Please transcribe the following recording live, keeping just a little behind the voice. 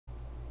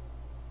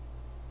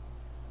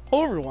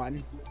Hello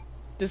everyone,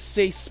 this is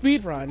a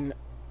speedrun,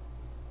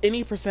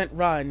 any percent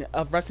run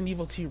of Resident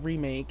Evil 2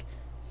 Remake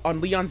on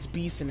Leon's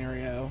B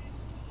scenario,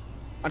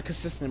 on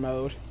consistent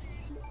mode.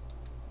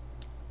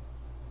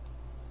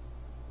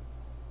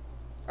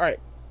 Alright,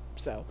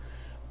 so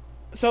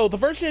the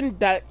version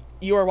that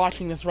you are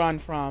watching this run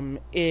from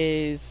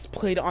is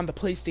played on the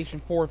PlayStation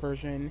 4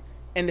 version,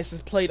 and this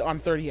is played on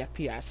 30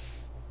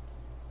 FPS.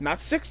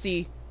 Not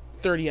 60,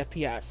 30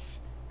 FPS.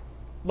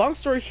 Long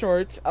story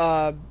short,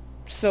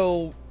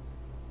 so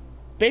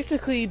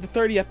basically, the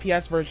 30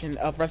 FPS version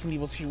of Resident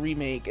Evil 2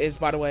 Remake is,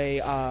 by the way,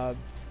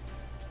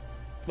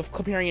 with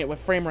comparing it with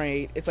frame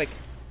rate, it's like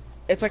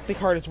the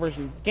hardest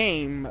version of the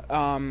game,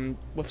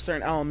 with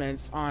certain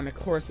elements on a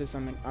courses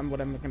on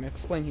what I'm going to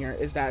explain here,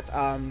 is that,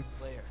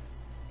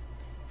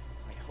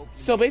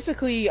 so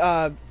basically,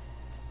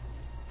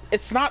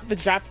 it's not the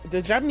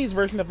Japanese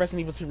version of Resident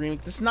Evil 2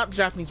 Remake. This is not the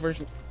Japanese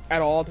version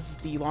at all. This is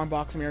the long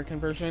box American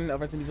version of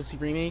Resident Evil 2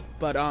 Remake,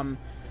 but,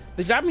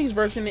 the Japanese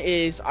version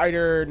is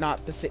either not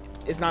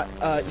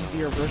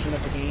easier version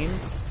of the game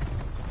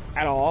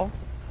at all.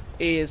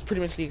 It is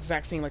pretty much the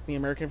exact same like the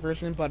American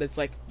version, but it's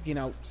like, you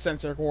know,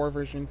 censored horror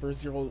version for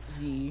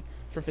 0Z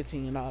for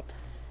 15 and up.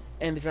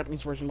 And the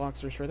Japanese version, long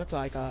story short, that's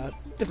like a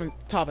different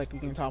topic we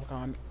can talk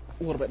on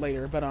a little bit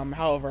later. But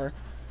however,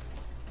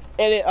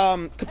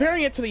 and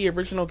comparing it to the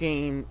original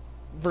game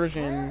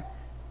version,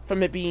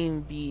 from it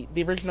being the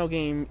original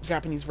game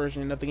Japanese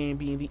version of the game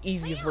being the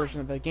easiest version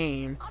of the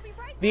game,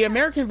 the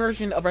American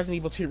version of Resident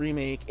Evil 2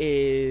 Remake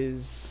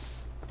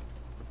is,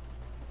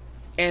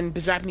 and the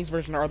Japanese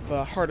version are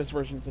the hardest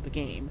versions of the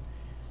game.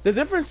 The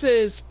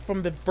differences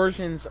from the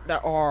versions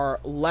that are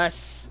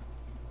less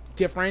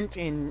different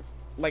and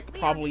like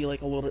probably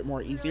like a little bit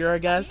more easier, I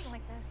guess,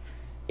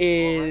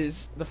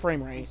 is the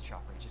frame rate.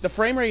 The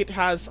frame rate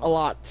has a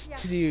lot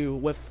to do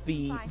with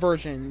the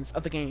versions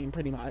of the game,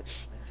 pretty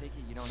much.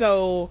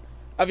 So,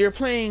 if you're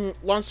playing,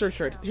 long story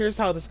short, here's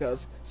how this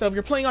goes. So if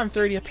you're playing on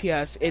 30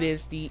 FPS, it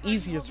is the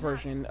easiest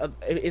version of,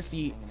 if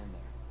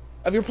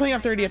you're playing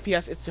on 30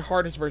 FPS, it's the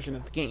hardest version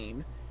of the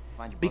game.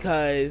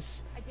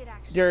 Because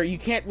you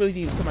can't really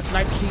do so much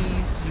knife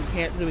cheese, you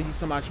can't really do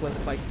so much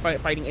with like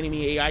fighting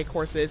enemy AI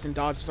courses, and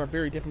dodges are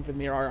very different than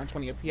they are on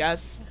 20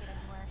 FPS.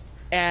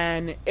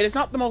 And it is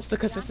not the most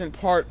consistent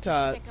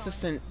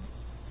consistent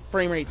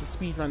frame rate to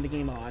speedrun the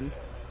game on.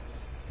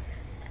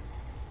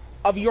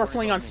 If you're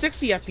playing on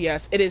 60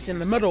 FPS, it is in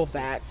the middle of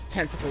that,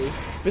 technically,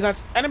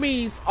 because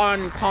enemies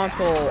on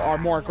console are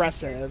more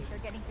aggressive.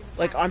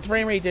 Like, on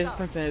frame rate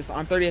differences,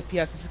 on 30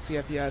 FPS and 60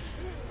 FPS,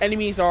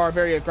 enemies are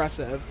very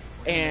aggressive,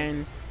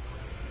 and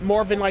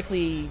more than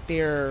likely,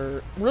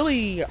 they're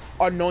really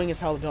annoying as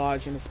hell to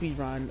dodge in a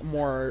speedrun,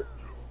 more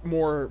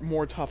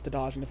tough to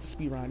dodge in a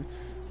speedrun.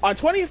 On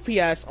 20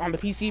 FPS, on the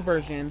PC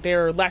version,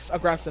 they're less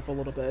aggressive a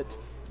little bit,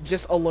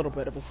 just a little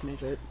bit of a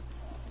smidget.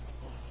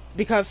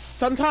 Because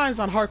sometimes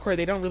on hardcore,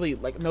 they don't really,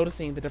 like,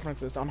 noticing the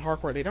differences. On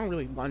hardcore, they don't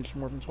really lunge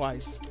more than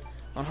twice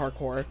on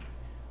hardcore.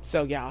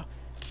 So, yeah.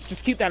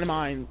 Just keep that in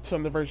mind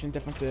from the version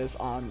differences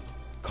on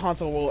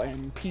console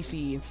and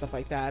PC and stuff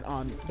like that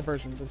on the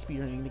versions of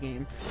speedrunning the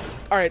game.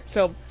 Alright,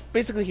 so,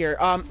 basically here.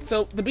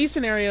 So, the B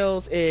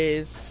scenarios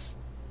is...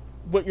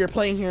 What you're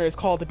playing here is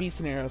called the B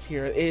scenarios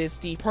here. It is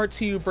the part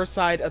 2 first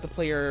side of the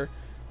player...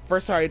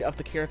 First side of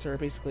the character,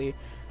 basically.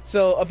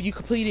 So, if you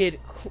completed...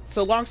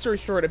 So, long story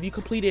short, if you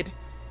completed...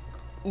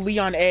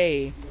 Leon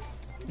A,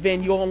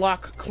 then you'll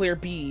unlock Claire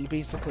B,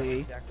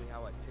 basically. Exactly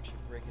how I pictured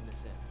breaking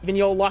this in. Then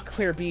you'll unlock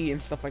Claire B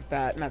and stuff like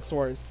that, and that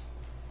source.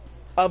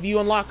 If you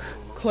unlock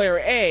Claire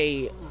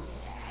A,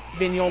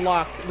 then you'll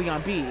unlock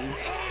Leon B.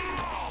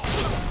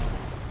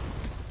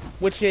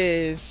 Which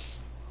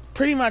is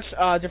pretty much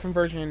a different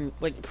version,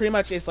 like, pretty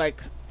much is like...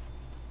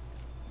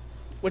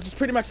 Which is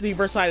pretty much the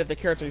reverse side of the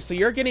character. So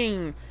you're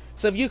getting...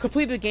 So if you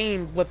completed the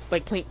game with,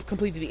 like,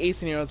 completed the A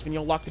scenarios, then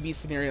you'll unlock the B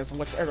scenarios on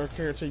whichever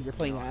character you're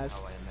playing as.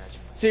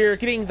 So you're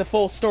getting the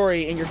full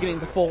story, and you're getting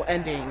the full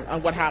ending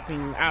on what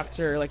happened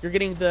after. Like, you're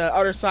getting the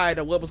other side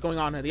of what was going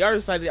on the other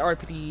side of the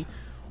RPD,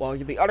 while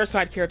the other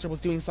side character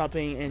was doing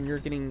something, and you're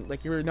getting,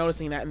 like, you're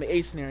noticing that in the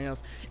A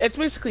scenarios. It's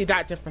basically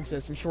that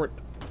differences in short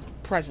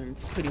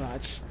presence, pretty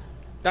much.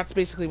 That's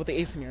basically what the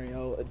A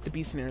scenario, the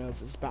B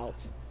scenarios is about.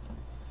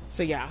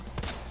 So yeah,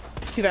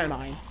 keep that in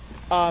mind.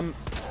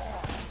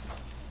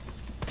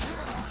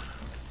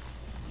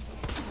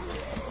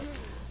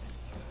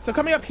 So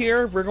coming up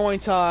here, we're going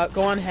to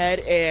go on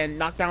ahead and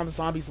knock down the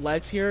zombies'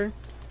 legs here.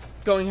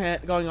 Going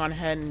on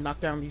ahead and knock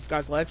down these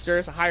guys' legs.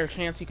 There's a higher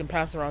chance you can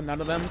pass around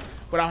none of them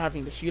without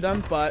having to shoot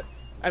them, but,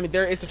 I mean,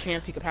 there is a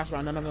chance you can pass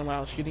around none of them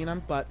without shooting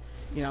them, but,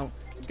 you know,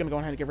 just gonna go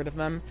ahead and get rid of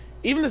them.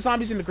 Even the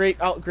zombies in the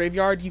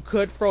graveyard,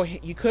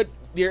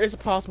 there is a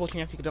possible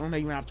chance you don't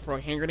even have to throw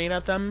a hand grenade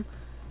at them,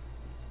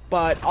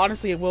 but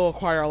honestly, it will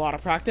require a lot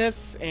of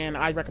practice, and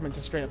I recommend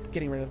just straight up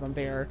getting rid of them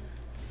there.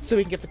 So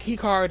we can get the key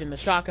card and the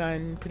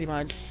shotgun, pretty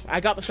much.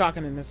 I got the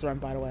shotgun in this run,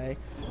 by the way.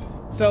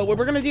 So what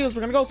we're going to do is we're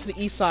going to go to the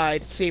east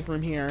side save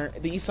room here.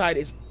 The east side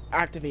is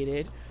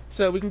activated.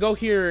 So we can go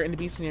here in the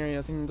B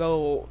scenarios and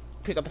go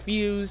pick up the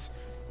fuse,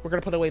 we're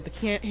gonna put away the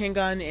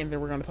handgun, and then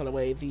we're gonna put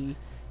away the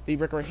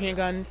regular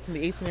handgun from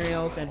the A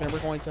scenarios, and then we're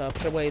going to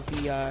put away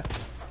the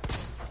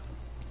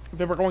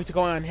then we're going to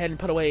go on ahead and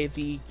put away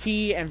the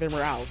key, and then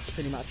we're out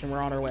pretty much, and we're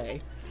on our way.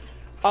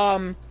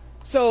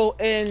 So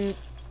in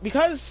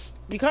because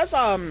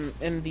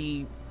in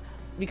the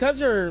because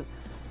you're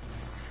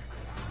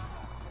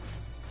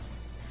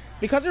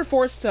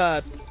forced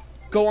to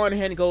go on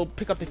ahead and go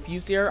pick up the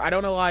fuse here. I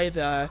don't know why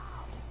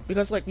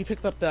because like we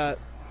picked up the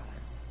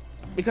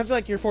because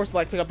like you're forced to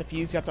like pick up the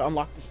fuse, you have to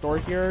unlock this door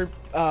here,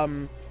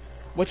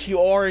 which you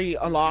already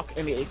unlock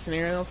in the 8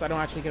 scenarios. I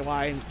don't actually get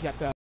why you have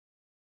to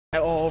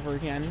all over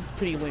again.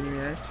 Pretty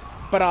linear,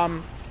 but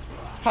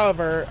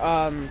however,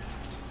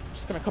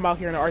 just gonna come out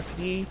here in an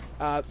RPD.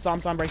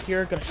 Zom right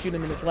here, gonna shoot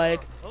him in his leg.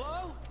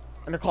 Hello?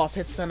 Underclass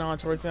hit send on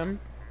towards him.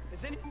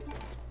 Is anybody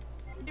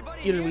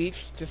Either here?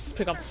 each, just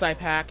pick up the side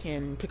pack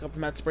and pick up the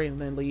med spray and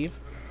then leave.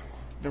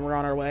 Then we're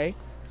on our way.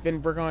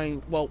 Then we're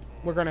gonna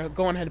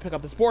go ahead and pick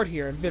up this board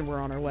here, and then we're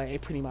on our way,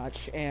 pretty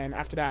much. And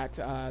after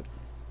that,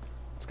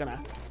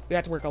 we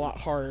have to work a lot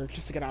harder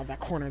just to get out of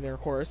that corner there,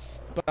 of course.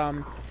 But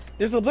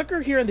there's a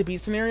liquor here in the B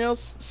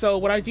scenarios. So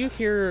what I do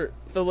here,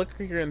 the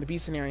liquor here in the B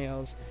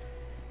scenarios,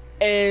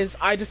 is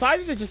I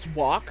decided to just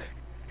walk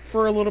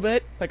for a little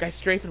bit, like I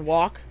strafe and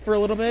walk for a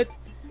little bit,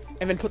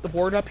 and then put the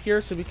board up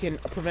here so we can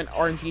prevent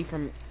RNG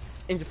from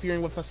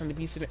interfering with us in the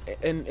B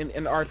in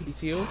the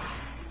RPD2.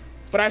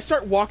 But I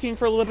start walking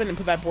for a little bit and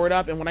put that board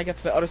up, and when I get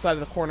to the other side of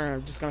the corner,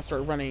 I'm just gonna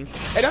start running.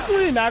 It doesn't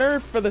really matter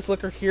for this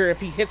liquor here if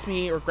he hits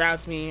me or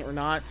grabs me or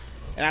not,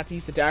 and I have to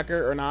use the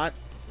dagger or not.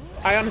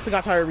 I honestly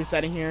got tired of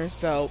resetting here,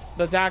 so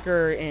the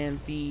dagger and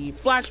the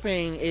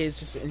flashbang is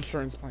just an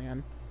insurance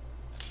plan.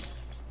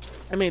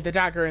 I mean, the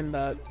dagger and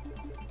the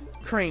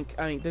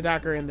the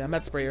dagger and the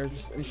med spray are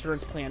just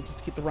insurance plan just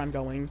to keep the run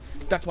going.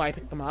 That's why I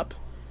picked them up.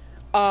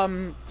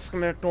 Just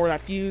gonna ignore that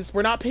fuse.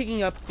 We're not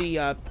picking up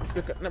the,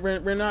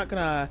 we're not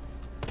gonna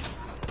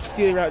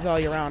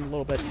dilly around a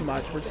little bit too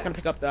much. We're just gonna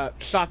pick up the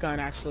shotgun,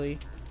 actually.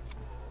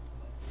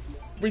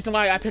 The reason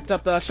why I picked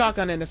up the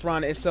shotgun in this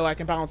run is so I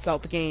can balance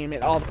out the game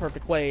in all the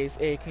perfect ways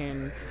it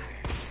can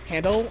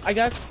handle, I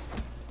guess.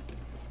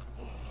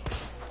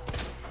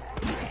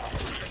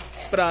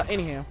 But,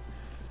 anyhow.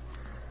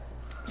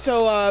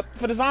 So,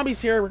 for the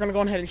zombies here, we're gonna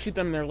go ahead and shoot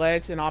them in their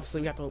legs, and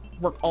obviously we have to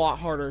work a lot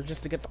harder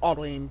just to get all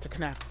the way in to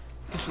connect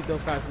to shoot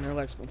those guys in their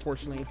legs,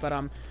 unfortunately. But,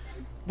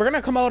 we're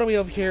gonna come all the way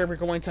over here. We're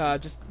going to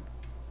just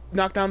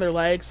knock down their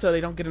legs so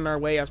they don't get in our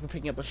way as we're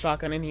picking up the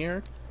shotgun in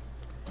here.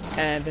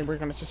 And then we're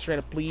gonna just straight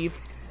up leave.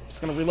 Just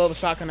gonna reload the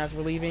shotgun as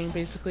we're leaving,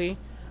 basically.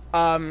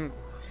 So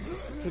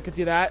we could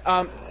do that.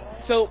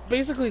 So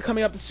basically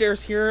coming up the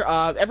stairs here,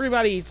 all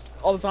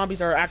the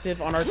zombies are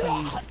active on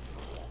RP1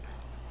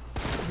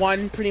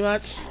 pretty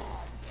much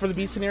for the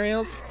B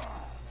scenarios.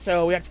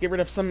 So we have to get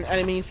rid of some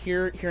enemies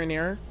here and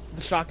there.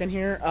 The shotgun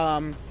here.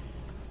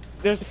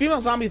 There's a female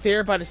zombie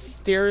there by the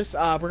stairs.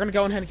 We're gonna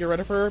go ahead and get rid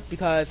of her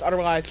because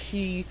otherwise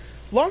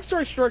long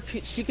story short,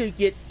 she could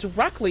get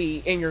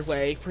directly in your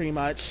way pretty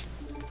much.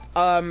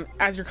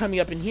 As you're coming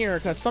up in here,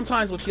 because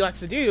sometimes what she likes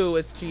to do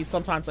is she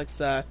sometimes likes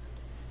to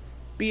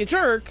be a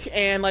jerk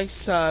and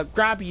likes to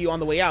grab you on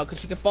the way out,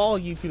 because she can follow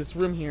you through this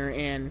room here,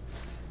 and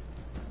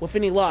with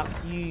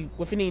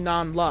any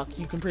non-luck,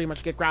 you can pretty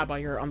much get grabbed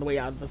by her on the way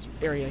out of this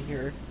area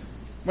here.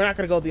 We're not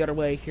gonna go the other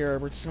way here.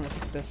 We're just gonna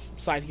take this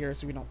side here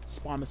so we don't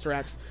spawn Mr.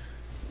 X.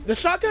 The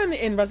shotgun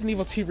in Resident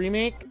Evil 2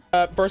 Remake,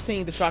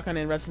 versus the shotgun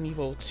in Resident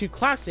Evil 2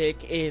 Classic,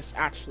 is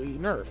actually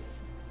nerfed.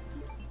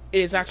 It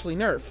is actually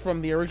nerfed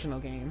from the original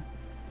game.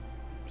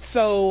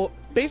 So,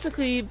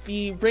 basically,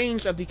 the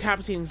range of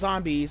decapitating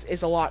zombies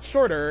is a lot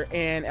shorter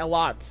and a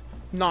lot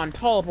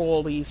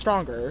non-tolerably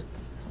stronger.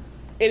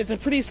 It is a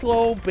pretty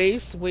slow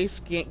base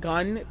waste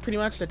gun, pretty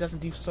much, that doesn't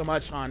do so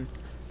much on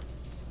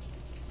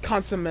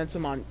constant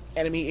momentum on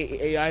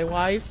enemy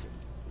AI-wise.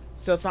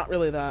 So it's not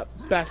really the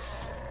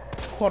best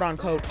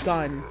quote-unquote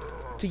gun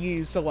to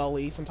use so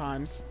wellly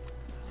sometimes.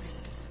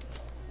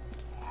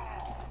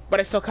 But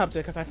I still kept it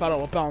because I thought it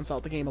would balance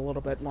out the game a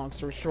little bit, long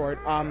story short.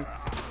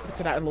 Get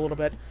to that in a little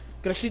bit.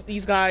 Gonna shoot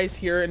these guys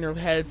here in their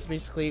heads,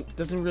 basically.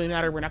 Doesn't really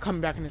matter, we're not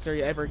coming back in this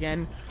area ever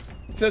again.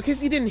 So in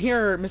case you didn't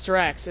hear Mr.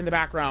 X in the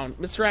background,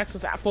 Mr. X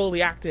was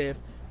fully active,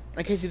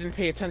 in case you didn't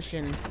pay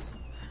attention.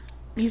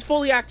 He's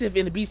fully active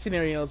in the B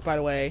scenarios, by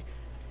the way.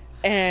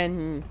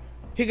 And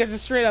he gets to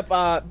straight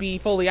up be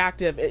fully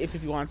active if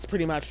he wants,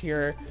 pretty much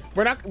here.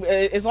 We're not,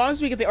 as long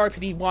as we get the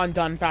RPD1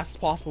 done fast as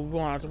possible, we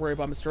won't have to worry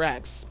about Mr.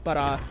 X.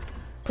 But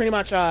pretty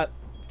much we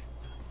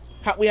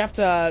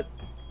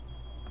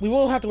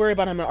will have to worry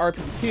about him in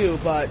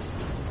RPD2, but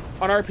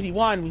on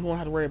RPD1 we won't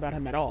have to worry about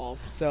him at all.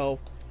 So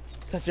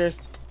because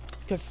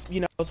you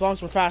know, as long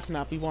as we're fast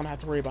enough, we won't have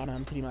to worry about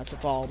him. Pretty much,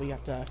 that's all we're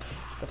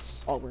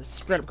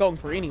straight up going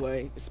for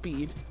anyway, is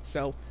speed.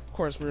 So of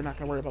course we're not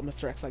gonna worry about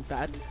Mr. X like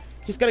that.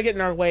 He's gonna get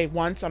in our way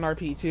once on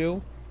RP2,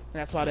 and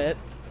that's about it.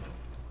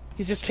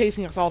 He's just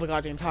chasing us all the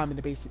goddamn time in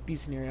the B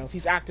scenarios.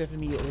 He's active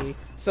immediately.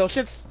 So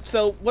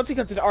once he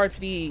comes to the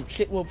RPD,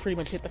 shit will pretty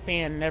much hit the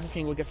fan and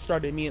everything will get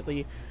started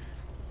immediately.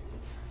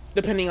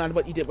 Depending on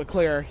what you did with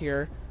Claire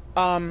here.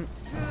 Um,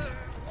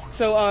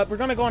 we're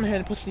gonna go on ahead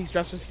and push these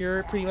dressers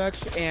here, pretty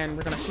much, and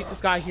we're gonna shoot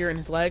this guy here in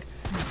his leg.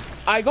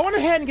 I go on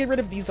ahead and get rid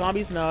of these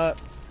zombies in the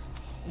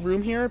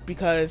room here,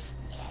 because,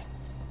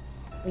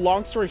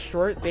 long story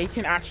short, they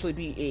can actually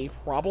be a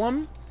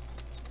problem.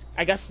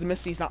 I guess the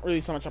Misty's not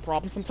really so much a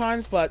problem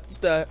sometimes, but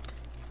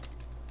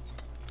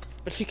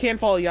she can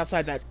follow you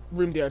outside that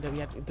room there,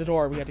 the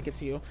door we had to get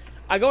to.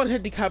 I go ahead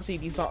and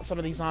decapitate some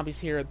of these zombies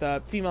here,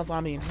 the female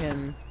zombie and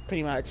him,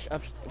 pretty much,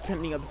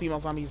 depending on the female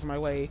zombies in my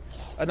way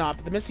or not,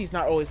 but the Misty's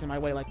not always in my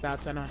way like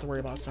that, so I don't have to worry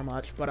about it so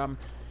much, but,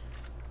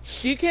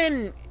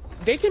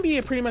 they can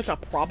be pretty much a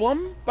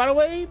problem, by the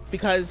way,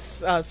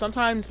 because,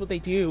 sometimes what they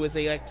do is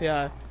they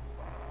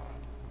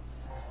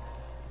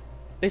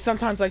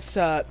sometimes like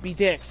to be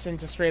dicks and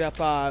just straight up,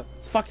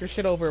 fuck your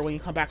shit over when you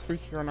come back through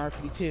here on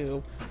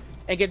RPG2.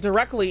 And get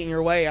directly in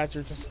your way as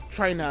you're just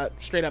trying to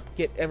straight up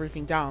get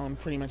everything down,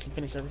 pretty much, and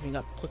finish everything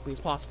up quickly as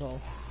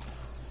possible.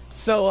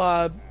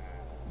 So,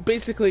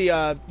 basically,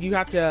 you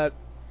have to,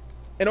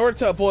 in order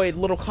to avoid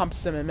little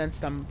clumps and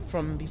momentum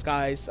from these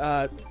guys,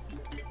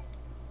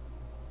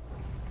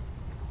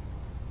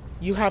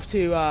 you have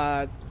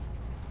to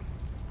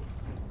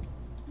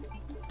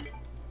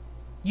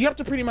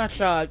pretty much,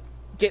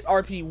 get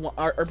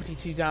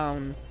RPT2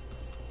 down.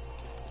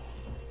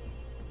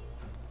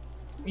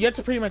 You have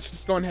to pretty much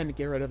just go ahead and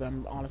get rid of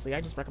them, honestly.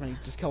 I just recommend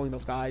just killing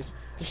those guys.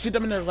 Just shoot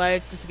them in their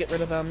leg, just to get rid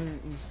of them,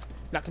 and just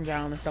knock them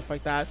down and stuff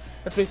like that.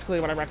 That's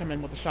basically what I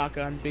recommend with the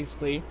shotgun,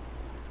 basically.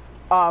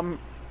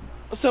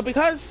 So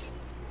because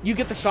you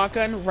get the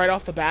shotgun right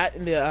off the bat,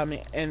 because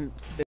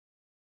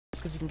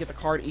you can get the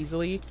card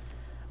easily,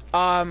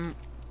 I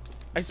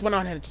just went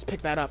on ahead and just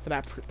picked that up for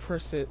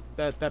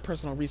that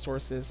personal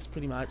resources,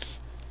 pretty much.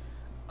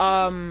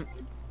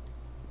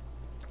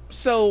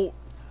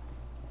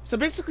 So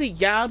basically,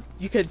 yeah,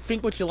 you could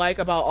think what you like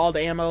about all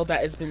the ammo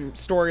that has been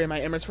stored in my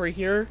inventory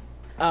here.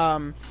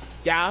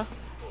 Yeah.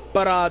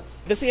 But,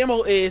 this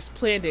ammo is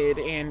planned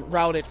and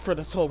routed for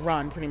this whole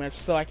run, pretty much,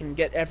 so I can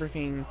get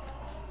everything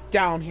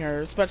down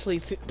here,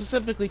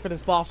 specifically for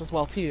this boss as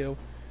well, too.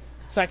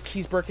 So I can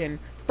choose Birkin.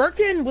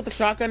 Birkin with the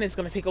shotgun is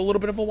gonna take a little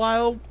bit of a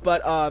while,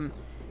 but,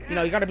 you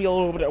know, you gotta be a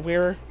little bit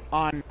aware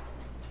on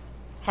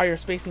how you're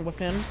spacing with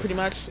him, pretty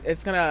much.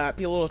 It's gonna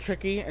be a little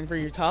tricky and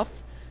very tough.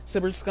 So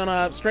we're just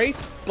gonna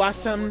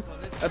blast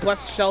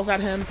shells at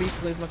him,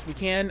 basically as much as we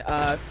can.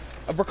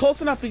 If we're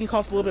close enough, we can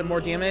cause a little bit more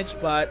damage,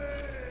 but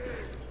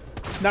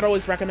not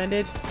always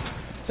recommended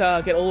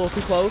to get a little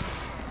too close.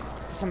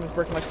 Sometimes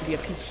Birkin likes to be a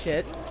piece of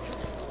shit.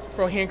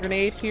 Throw a hand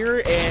grenade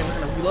here, and we're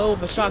gonna reload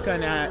the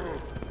shotgun at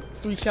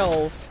 3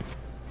 shells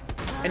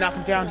and knock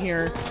him down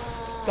here.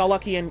 Got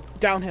lucky and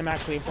down him,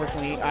 actually,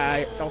 unfortunately.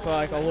 I also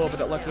like a little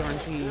bit of lucky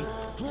RNG.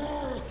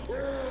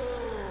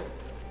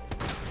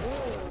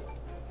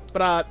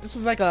 But, this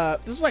was like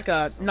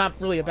a not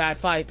really a bad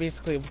fight,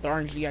 basically, with the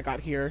RNG I got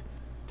here.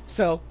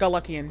 So, got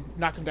lucky and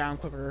knocked him down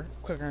quicker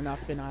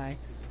enough than I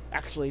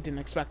actually didn't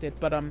expect it.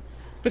 But,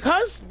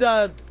 because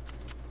the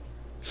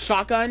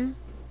shotgun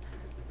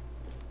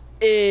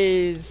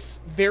is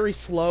very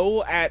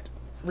slow at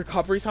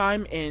recovery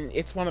time, and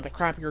it's one of the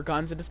crappier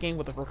guns in this game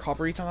with the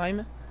recovery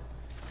time.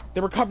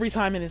 The recovery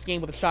time in this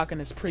game with the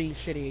shotgun is pretty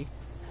shitty.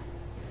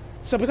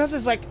 So because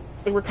it's like,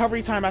 the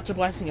recovery time after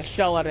blasting a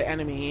shell at an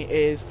enemy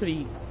is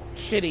pretty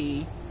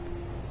shitty,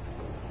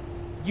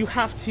 you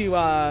have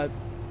to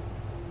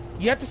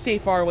stay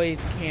far away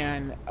as you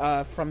can,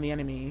 from the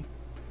enemy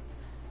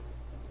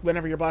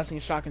whenever you're blasting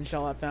a shotgun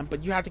shell at them,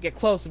 but you have to get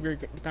close if you're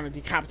gonna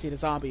decapitate a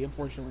zombie,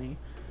 unfortunately.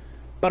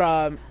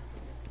 But,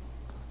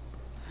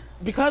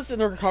 because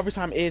the recovery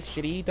time is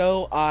shitty,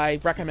 though, I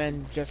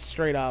recommend just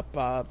straight up,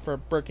 for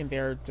Birkin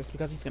there, just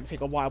because he's gonna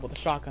take a while with a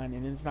shotgun,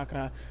 and it's not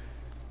gonna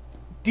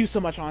do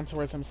so much on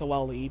towards him so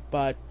wellly,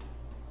 but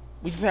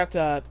we just have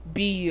to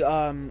be,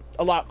 a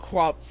lot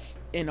crops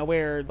and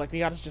aware, like, we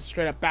gotta just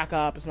straight up back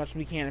up as much as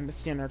we can and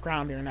stand our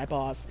ground during that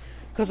boss.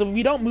 Because if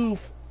we don't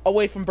move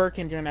away from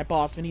Birkin during that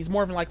boss, then he's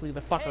more than likely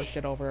to fuck our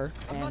shit over.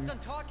 I'm not done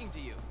talking to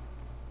you.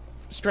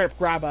 Straight up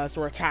grab us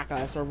or attack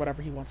us or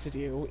whatever he wants to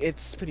do.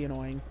 It's pretty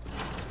annoying.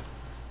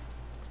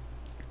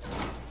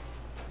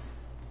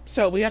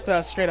 So we have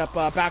to straight up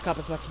back up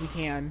as much as we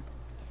can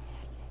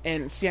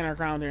and stand our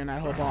ground during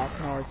that whole boss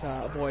in order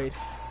to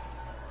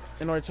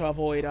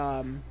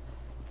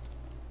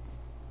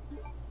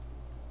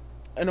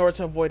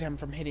avoid him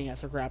from hitting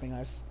us or grabbing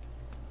us.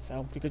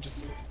 So we could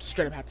just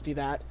straight up have to do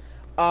that.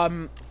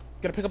 Gonna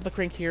pick up the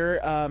crank here.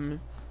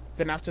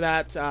 Then after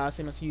that,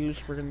 same as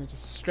usual, we're gonna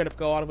just straight up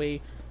go all the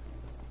way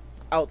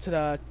out to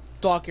the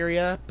dog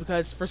area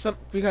because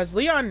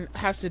Leon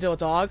has to deal with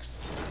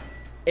dogs.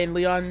 In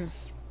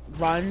Leon's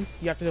runs,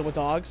 you have to deal with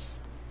dogs.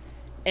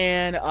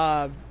 And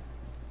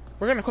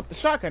we're gonna equip the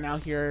shotgun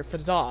out here for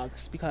the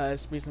dogs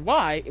because reason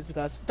why is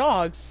because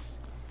dogs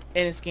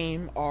in this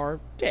game are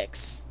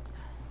dicks.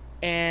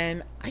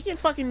 And I can't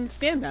fucking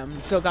stand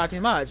them so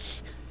goddamn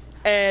much.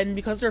 And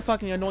because they're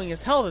fucking annoying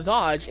as hell to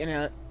dodge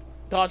in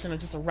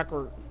just a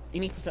record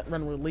 80%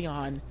 run with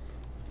Leon,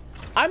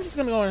 I'm just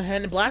gonna go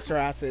ahead and blast their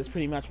asses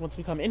pretty much once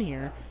we come in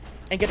here.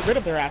 and get rid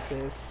of their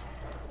asses.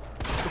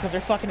 Because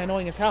they're fucking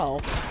annoying as hell.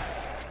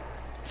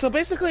 So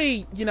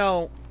basically, you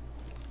know,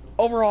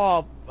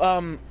 overall,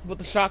 with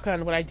the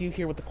shotgun, what I do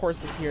here with the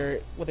courses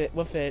here, with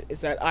it,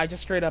 is that I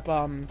just straight up,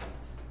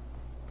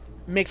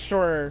 make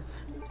sure,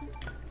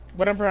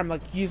 whenever I'm,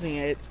 like, using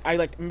it, I,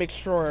 like, make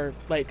sure,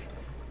 like,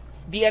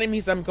 the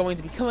enemies I'm going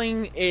to be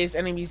killing is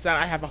enemies that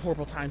I have a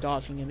horrible time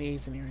dodging in A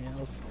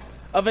scenarios.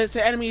 If it's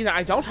an enemy that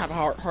I don't have a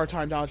hard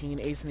time dodging in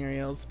A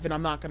scenarios, then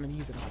I'm not going to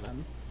use it on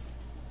them.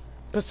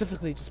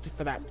 Specifically just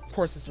for that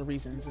courses or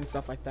reasons and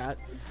stuff like that.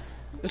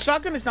 The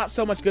shotgun is not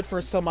so much good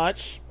for so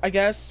much, I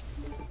guess,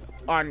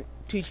 on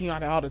teaching you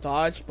how to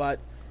dodge, but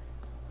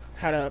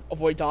how to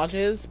avoid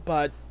dodges,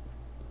 but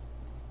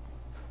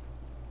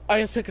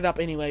I just pick it up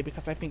anyway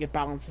because I think it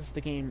balances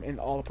the game in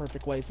all the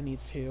perfect ways it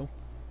needs to.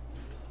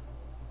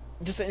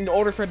 Just in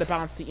order for it to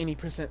balance the any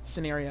percent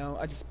scenario,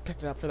 I just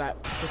picked it up for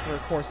that particular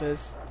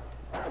courses.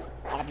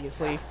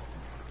 Obviously.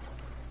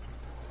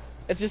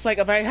 It's just like,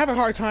 if I have a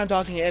hard time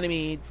dodging an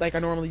enemy, like I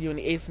normally do in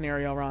the A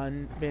scenario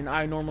run, then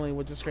I normally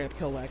would just straight up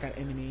kill that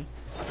enemy.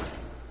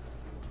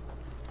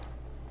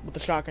 With the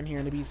shotgun here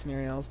in the B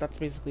scenarios, that's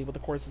basically what the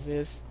courses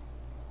is.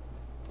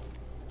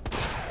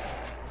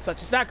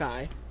 Such as that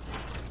guy.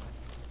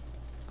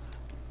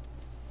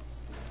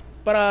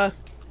 But,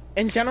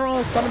 in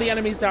general, some of the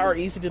enemies that are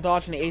easy to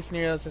dodge in the A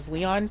scenarios is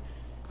Leon.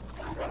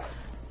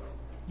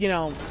 You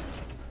know,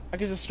 I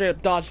can just straight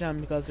up dodge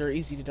them because they're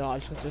easy to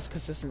dodge, because there's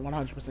consistent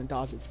 100%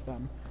 dodges for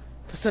them.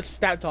 For such as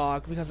that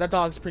dog, because that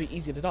dog's pretty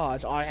easy to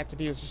dodge, all I have to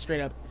do is just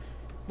straight up,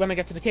 when I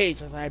get to the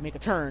cage, as I make a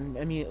turn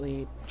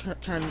immediately,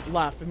 turn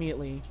left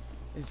immediately,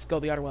 and just go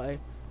the other way.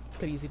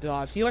 Pretty easy to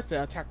dodge. He likes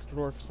to attack the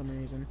door for some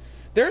reason.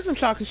 There are some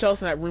shotgun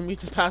shells in that room we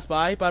just passed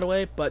by the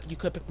way, but you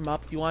could pick them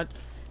up if you want.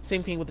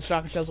 Same thing with the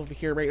shotgun shells over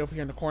here, right over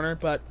here in the corner,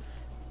 but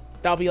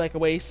that'll be like a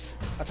waste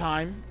of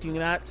time doing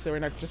that, so we're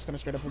not just gonna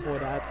straight up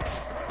avoid that.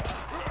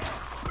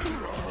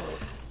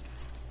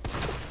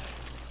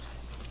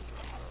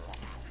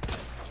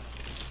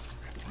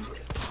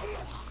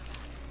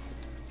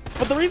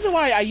 But the reason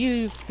why I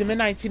use the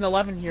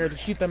Mid-1911 here to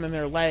shoot them in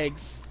their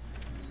legs,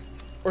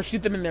 or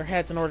shoot them in their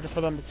heads in order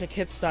for them to take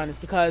hit stun, is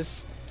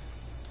because,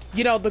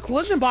 you know, the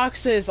collision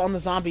boxes on the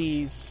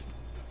zombies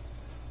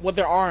with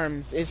their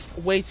arms is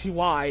way too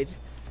wide.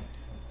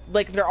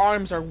 Like, their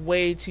arms are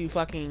way too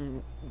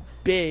fucking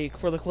big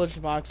for the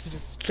collision box to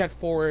just jet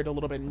forward a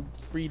little bit and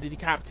free to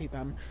decapitate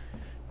them.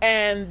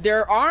 And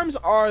their arms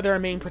are their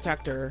main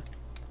protector.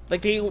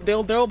 Like,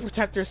 they'll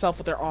protect themselves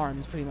with their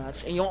arms, pretty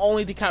much. And you'll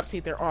only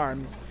decapitate their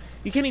arms.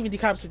 You can't even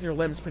decapitate their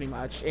limbs, pretty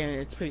much. And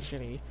it's pretty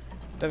shitty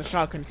that the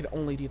shotgun can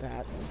only do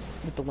that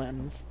with the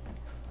limbs.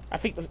 I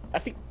think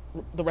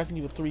the Resident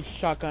Evil 3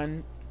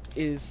 shotgun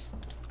is,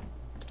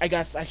 I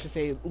guess I should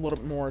say, a little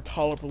bit more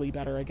tolerably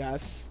better, I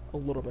guess. A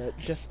little bit.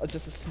 Just a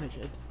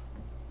smidgen.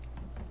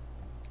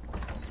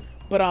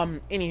 But,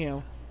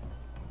 anywho.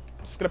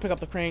 Just gonna pick up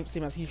the crank,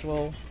 same as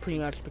usual. Pretty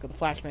much pick up the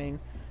flashbang.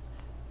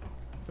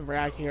 From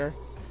right here.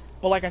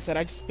 But like I said,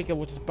 I just think it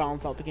will just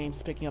balance out the game,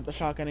 just picking up the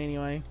shotgun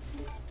anyway.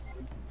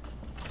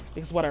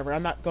 Because whatever,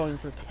 I'm not going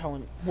for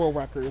compelling world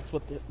records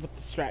with the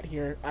strat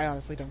here. I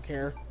honestly don't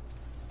care.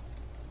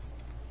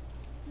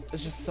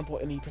 It's just a simple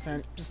any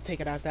percent. Just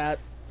take it as that.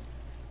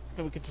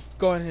 Then we could just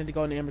go ahead and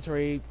go in the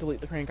inventory, delete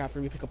the crank after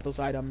we pick up those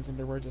items, and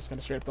then we're just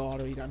gonna straight up go all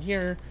the way down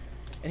here.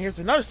 And here's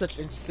another such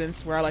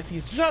instance where I like to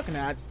use the shotgun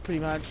at, pretty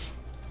much.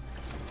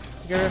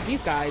 Get rid of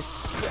these guys.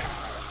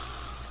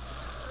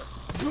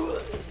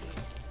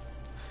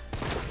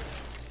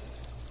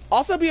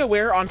 Also be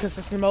aware on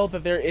consistent mode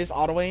that there is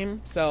auto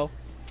aim, so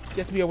you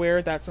have to be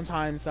aware that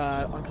sometimes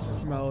on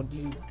consistent mode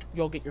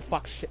you'll get your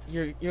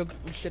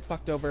shit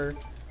fucked over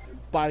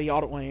by the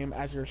auto aim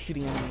as you're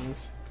shooting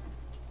enemies.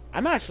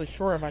 I'm not actually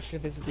sure if I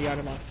should visit the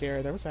item box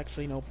there. There was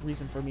actually no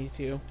reason for me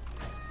to.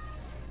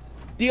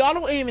 The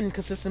auto aim in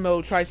consistent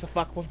mode tries to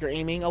fuck with your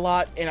aiming a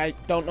lot, and I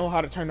don't know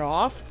how to turn it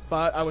off,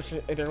 but I wish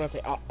there was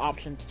an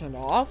option to turn it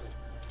off.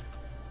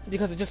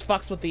 Because it just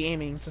fucks with the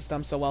aiming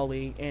system so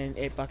wellly, and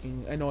it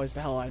fucking annoys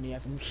the hell out of me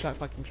as I'm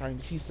fucking trying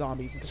to shoot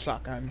zombies with the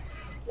shotgun.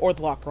 Or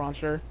the lock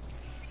launcher.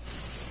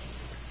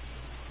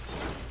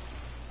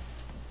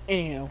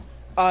 Anyhow.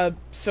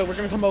 So we're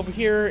gonna come over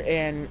here,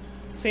 and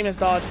same as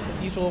dodge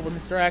as usual with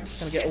Mr. X.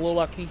 Gonna get a little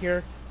lucky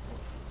here.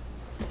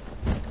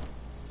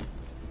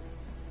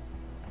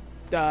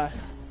 To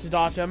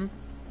dodge him.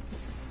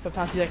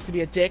 Sometimes he likes to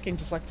be a dick and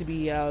just like to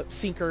be a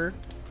sinker.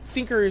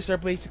 Sinkers are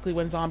basically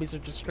when zombies are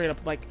just straight up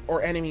like,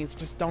 or enemies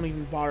just don't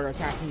even bother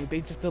attacking you.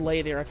 They just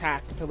delay their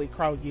attacks until they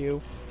crowd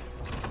you.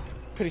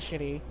 Pretty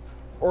shitty.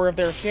 Or if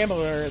they're a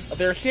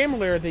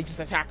shambler, they just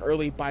attack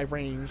early by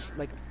range,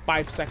 like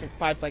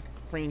 5 like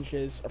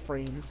ranges of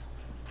frames.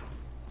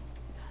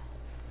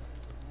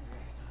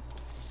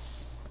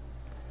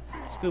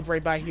 Scoop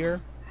right by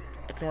here.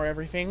 Ignore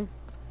everything.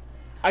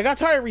 I got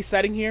tired of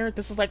resetting here.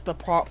 This is like the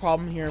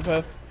problem here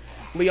with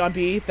Leon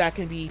B. That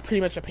can be pretty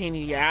much a pain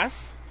in the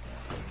ass.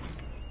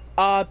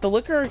 The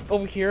liquor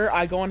over here,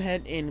 I go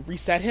ahead and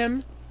reset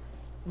him,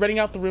 running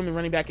out the room and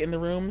running back in the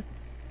room.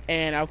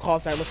 and I'll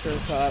cause that looker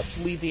to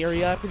leave the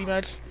area pretty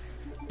much.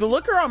 The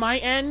looker on my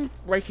end,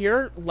 right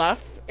here,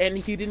 left, and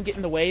he didn't get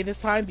in the way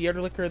this time. The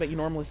other looker that you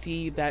normally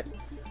see that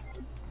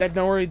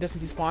normally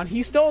doesn't despawn,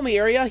 he's still in the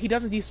area. He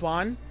doesn't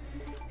despawn.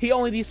 He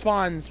only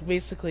despawns,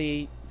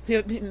 basically.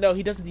 No,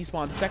 he doesn't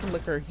despawn. The second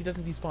licker, he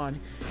doesn't despawn.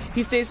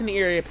 He stays in the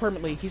area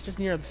permanently. He's just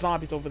near the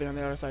zombies over there on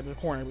the other side of the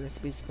corner,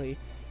 basically.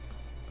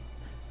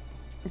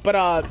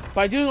 But,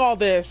 by doing all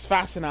this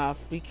fast enough,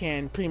 we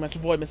can pretty much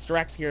avoid Mr.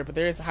 X here, but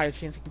there is a higher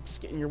chance he can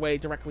just get in your way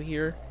directly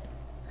here.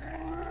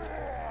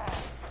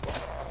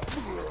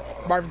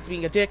 Marvin's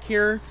being a dick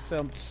here,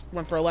 so just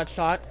run for a lead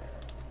shot.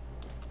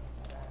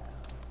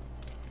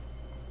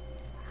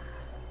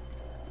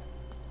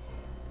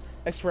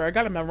 I swear, I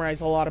gotta memorize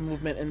a lot of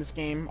movement in this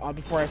game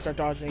before I start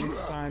dodging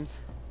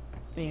sometimes.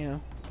 Yeah.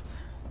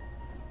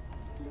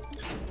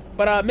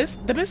 But,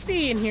 the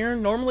Misty in here,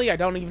 normally I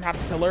don't even have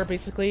to kill her,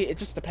 basically. It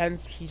just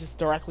depends if she's just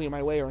directly in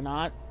my way or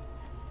not.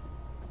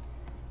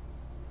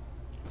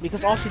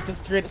 Because all she does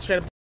straight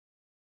up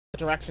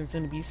directions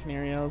in the B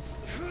scenarios.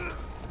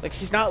 Like,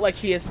 she's not like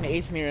she is in the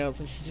A scenarios,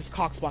 and she just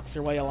cocksblocks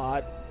your way a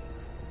lot.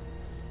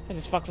 It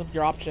just fucks up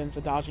your options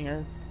of dodging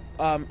her.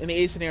 In the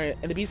A scenario,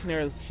 in the B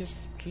scenarios,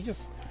 she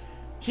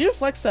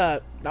just likes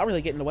to not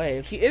really get in the way.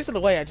 If she is in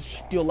the way, I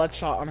just do a leg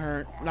shot on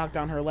her, knock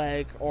down her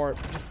leg, or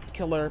just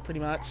kill her,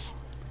 pretty much.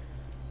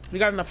 We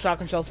got enough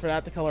shotgun shells for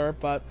that to kill her,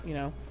 but, you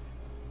know.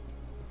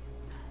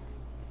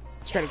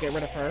 Let's try to get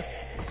rid of her.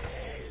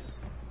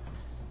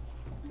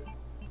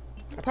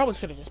 I probably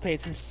should have just paid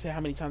attention to how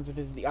many times I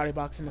visited the audio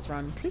box in this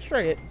run. I'm pretty sure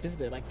I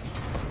visited, like,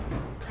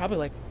 probably,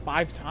 like,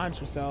 5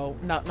 times or so.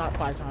 Not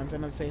 5 times,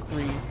 I'm gonna say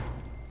 3.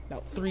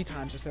 No, 3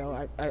 times or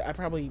so. I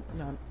probably,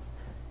 no.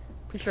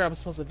 Pretty sure I was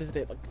supposed to visit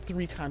it, like,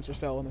 3 times or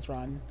so in this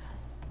run.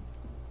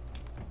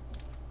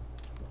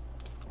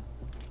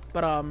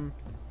 But,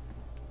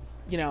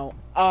 you know,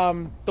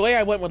 the way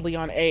I went with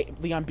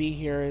Leon B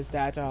here is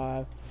that,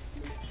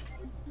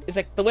 it's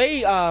like, the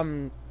way,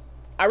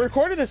 I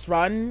recorded this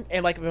run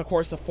in, like, the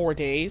course of 4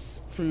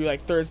 days, through,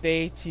 like,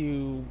 Thursday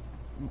to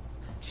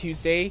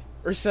Tuesday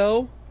or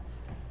so.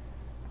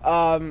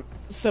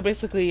 So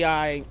basically,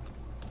 I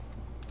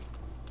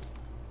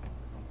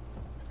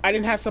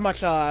didn't have so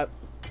much,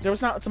 there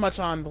was not so much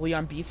on the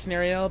Leon B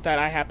scenario that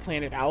I had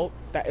planned it out,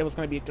 that it was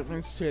going to be a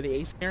difference to the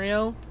A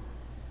scenario.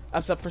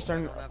 Except for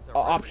certain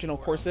optional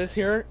courses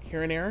here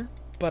and there.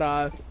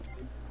 But,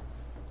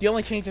 the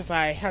only changes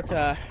I had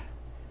to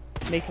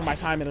make for my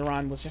time in the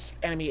run was just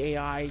enemy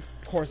AI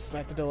courses I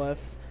had to deal with.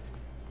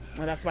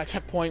 And that's my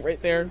checkpoint right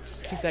there.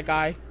 Just keeps that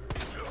guy.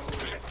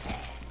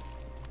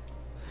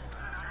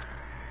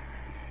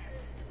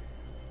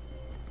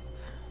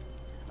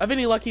 If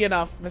any lucky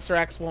enough, Mr.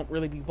 X won't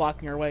really be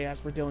blocking our way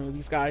as we're dealing with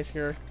these guys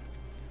here.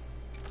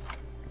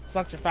 As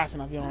long as you're fast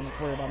enough, you don't have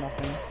to worry about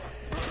nothing.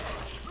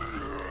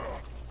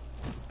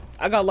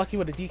 I got lucky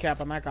with a decap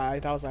on that guy.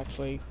 That was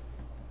actually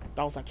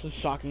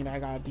shocking that I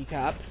got a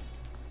decap.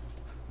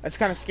 I was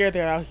kind of scared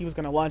there that he was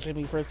gonna lunge at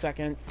me for a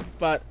second,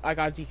 but I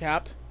got a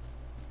decap.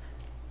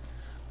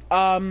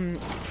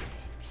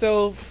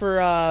 So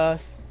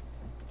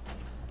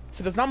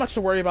there's not much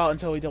to worry about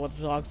until we deal with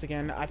the dogs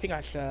again. I think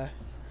I should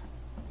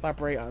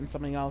elaborate on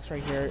something else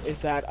right here.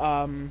 Is that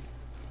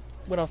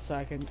what else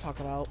I can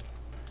talk about?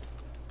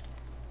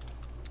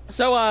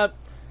 So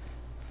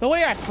the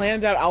way I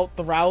planned out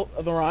the route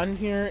of the run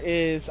here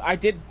is I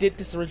did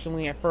this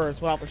originally at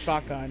first without the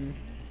shotgun,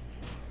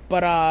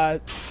 but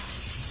I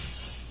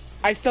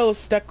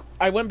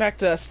went back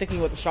to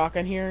sticking with the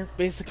shotgun here,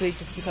 basically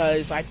just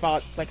because I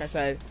thought, like I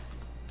said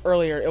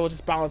earlier, it will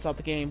just balance out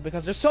the game,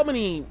 because there's so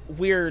many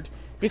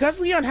because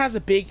Leon has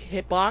a big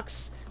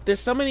hitbox, there's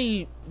so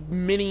many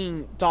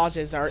mini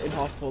dodges that are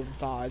impossible to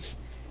dodge.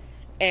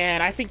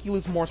 And I think you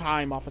lose more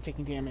time off of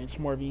taking damage,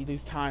 more of you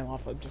lose time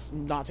off of just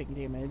not taking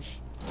damage.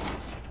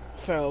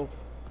 So,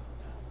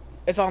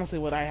 it's honestly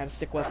what I had to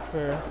stick with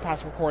for the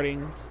past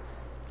recordings.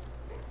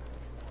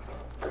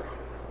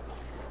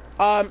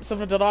 So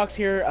for the dogs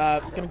here,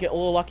 gonna get a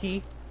little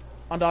lucky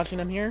on dodging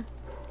them here.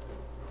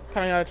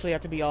 Kind of actually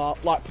have to be a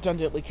lot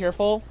redundantly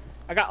careful.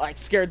 I got, like,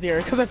 scared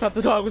there because I thought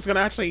the dog was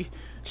gonna actually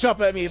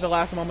jump at me at the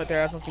last moment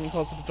there as I was getting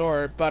close to the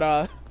door. But,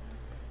 I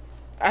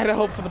had to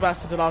hope for the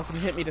best that the dogs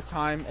didn't hit me this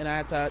time, and I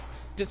had to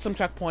did some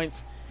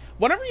checkpoints.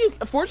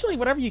 Unfortunately,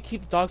 whenever you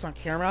keep the dogs on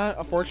camera,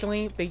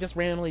 unfortunately, they just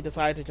randomly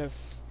decide to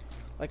just,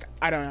 like,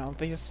 I don't know,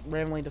 they just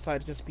randomly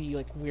decide to just be,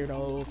 like,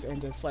 weirdos,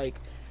 and just, like,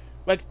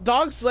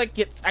 dogs, like,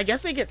 I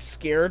guess they get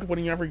scared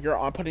whenever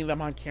you're putting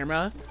them on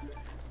camera,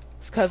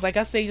 because I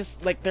guess they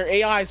just, like, their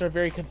AIs are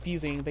very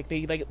confusing. Like,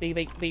 they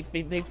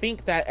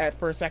think that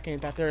for a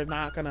second that they're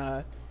not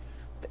gonna,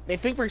 they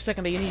think for a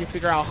second they need to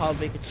figure out how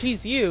they could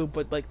cheese you,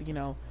 but, like, you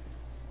know,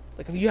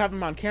 like, if you have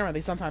them on camera,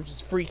 they sometimes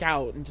just freak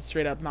out and just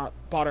straight up not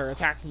bother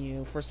attacking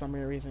you for some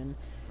weird reason.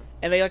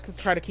 And they like to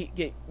try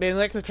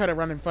to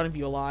run in front of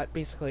you a lot,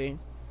 basically.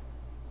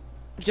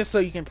 Just so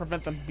you can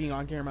prevent them from being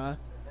on camera.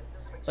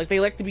 Like, they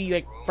like to be,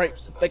 like, right,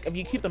 like, if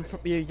you keep them,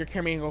 your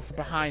camera angle from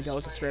behind, they'll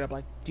just straight up,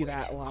 like, do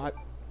that a lot.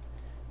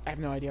 I have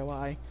no idea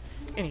why.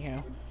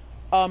 Anyhow.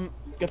 Go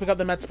pick up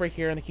the med spray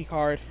here and the key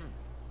card.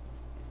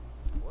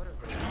 What are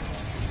they?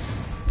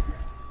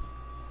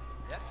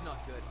 That's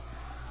not good.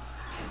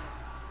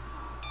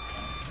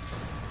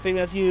 Same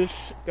as usual.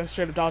 Go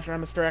straight to dodge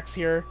around Mr. X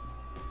here.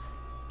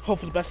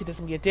 Hopefully Bessie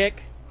doesn't be a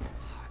dick.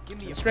 Give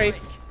me a Straight.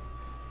 break.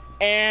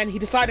 And he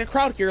decided to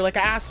crowd here like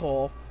an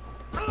asshole.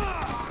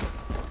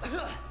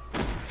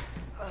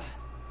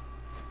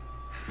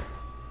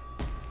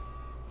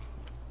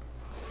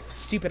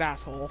 Stupid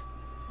asshole.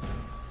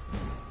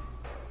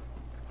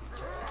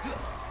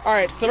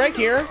 Alright, so right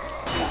here,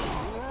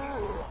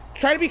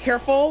 try to be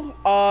careful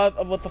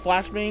with the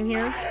flashbang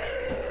here.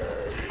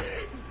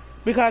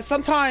 Because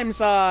sometimes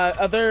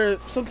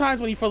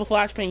sometimes when you throw the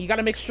flashbang, you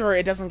gotta make sure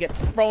it doesn't get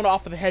thrown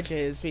off of the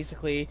hedges,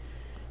 basically.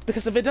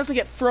 Because if it doesn't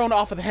get thrown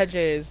off of the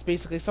hedges,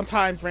 basically,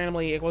 sometimes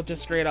randomly it will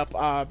just straight up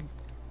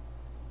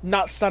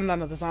not stun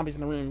none of the zombies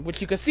in the room.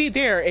 Which you can see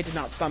there, it did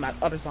not stun that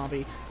other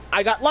zombie.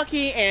 I got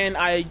lucky and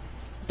I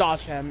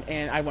dodged him,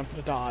 and I went for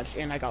the dodge,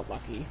 and I got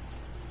lucky.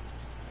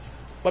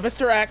 But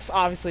Mr. X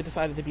obviously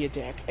decided to be a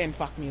dick and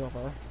fuck me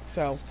over,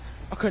 so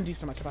I couldn't do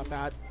so much about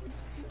that.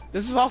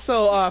 This is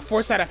also a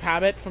force out of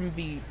habit from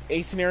the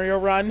A scenario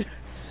run.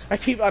 I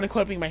keep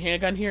unequipping my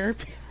handgun here,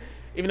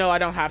 even though I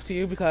don't have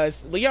to,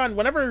 because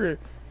whenever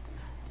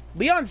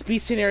Leon's B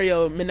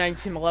scenario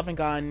mid-1911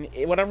 gun,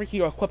 whenever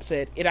he equips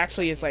it, it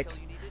actually is like,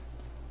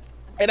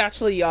 he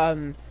actually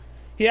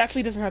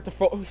doesn't have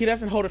to, he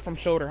doesn't hold it from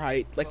shoulder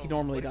height like he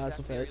normally does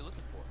with it.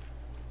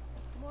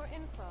 More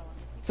info.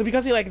 So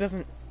because he like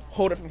doesn't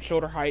hold it from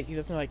shoulder height, he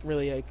doesn't like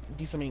really like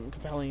do something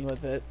compelling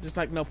with it. There's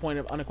like no point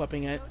of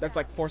unequipping it. That's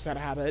like forced out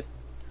of habit.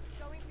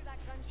 Going through that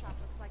gun shop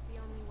looks like the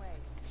only way.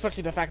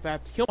 Especially the fact that I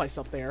have to kill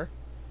myself there,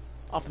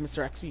 off of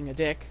Mr. X being a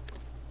dick.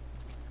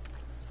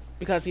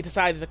 Because he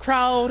decided to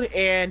crowd,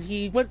 and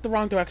he went the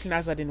wrong direction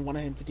as I didn't want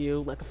him to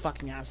do, like a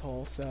fucking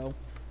asshole, so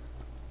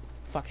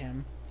fuck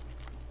him.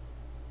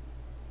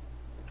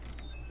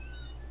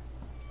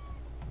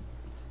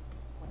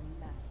 What a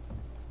mess.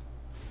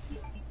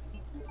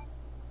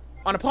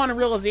 Upon a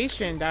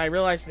realization that I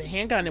realized the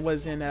handgun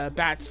was in a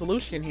bad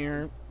solution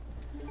here,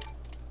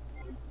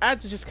 I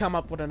had to just come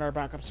up with another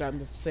backup strat and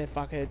just say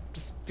fuck it,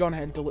 just go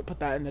ahead and put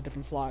that in a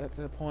different slot at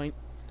that point.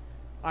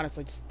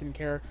 Honestly, just didn't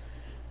care.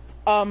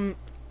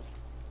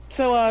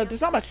 So,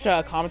 there's not much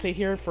commentate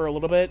here for a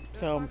little bit,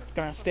 so I'm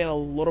gonna stay a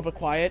little bit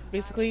quiet,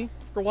 basically,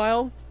 for a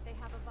while. They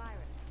have a virus.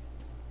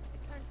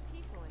 It turns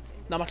people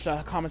into Not much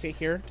commentate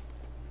here,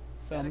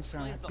 so I'm just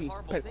gonna be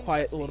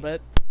quiet a little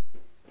bit.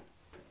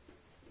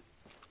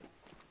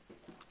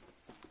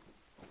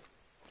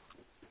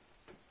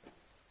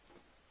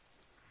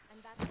 And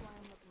that's why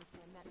I'm looking for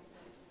a medic.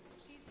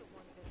 She's the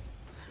one this is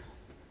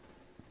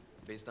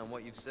about. Based on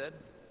what you've said,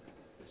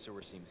 the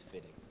sewer seems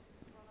fitting.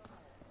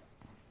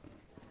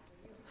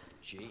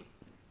 Gee,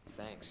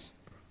 thanks.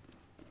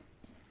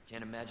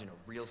 Can't imagine a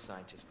real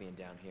scientist being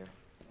down here.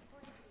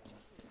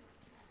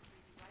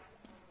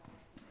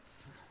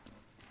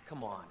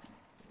 Come on.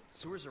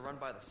 Sewers are run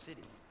by the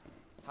city.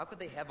 How could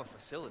they have a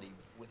facility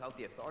without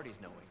the authorities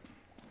knowing?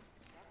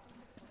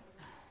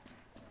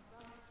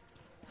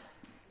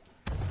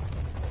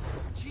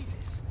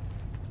 Jesus!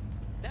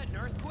 That an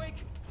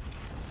earthquake?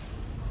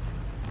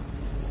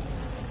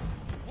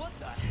 What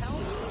the hell?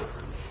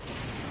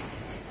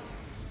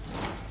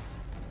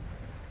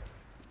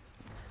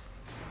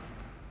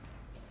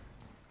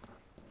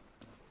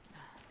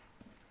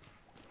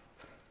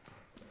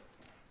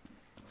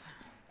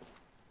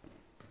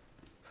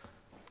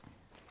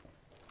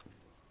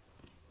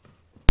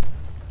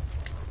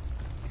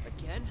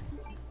 Again?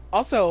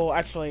 Also,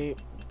 actually,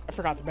 I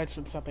forgot to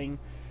mention something.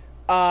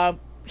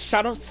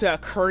 Shoutouts to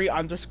Curry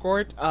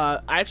underscore.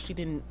 I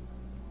actually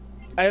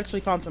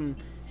found some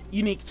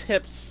unique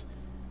tips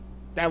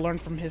that I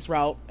learned from his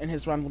route and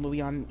his run with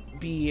Leon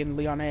B and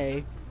Leon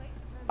A.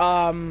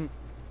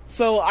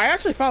 So I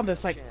actually found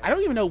this, like, I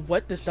don't even know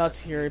what this does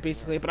here,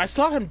 basically, but I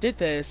saw him did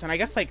this, and I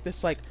guess, like,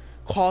 this, like,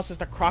 causes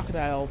the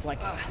crocodile to,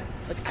 like, I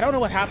don't know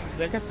what happens.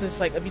 I guess this,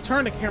 like, if you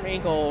turn the camera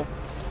angle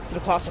to the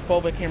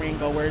claustrophobic camera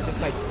angle, where it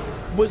just, like,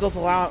 wiggles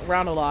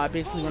around a lot,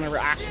 basically whenever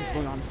action's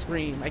going on the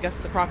screen, I guess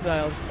the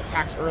crocodile just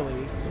attacks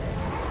early,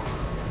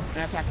 and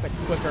attacks, like,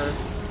 quicker.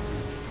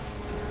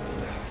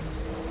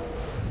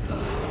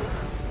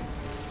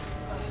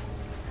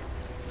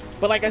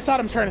 But like I saw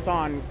him turn this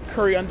on,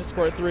 Curry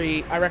underscore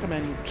 3. I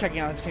recommend checking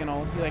out his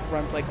channel. He like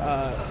runs like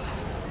a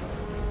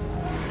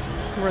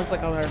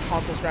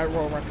console strat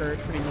world record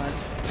pretty much.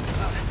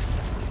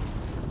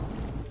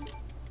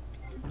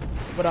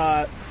 But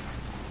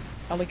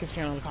I'll link his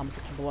channel in the comment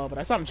section below. But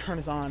I saw him turn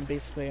this on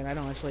basically, and I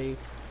don't actually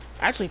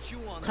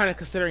kind of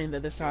considering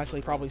that this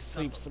actually probably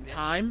saves some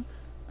time.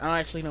 I don't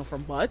actually know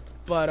from what,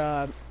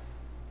 but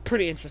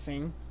pretty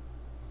interesting.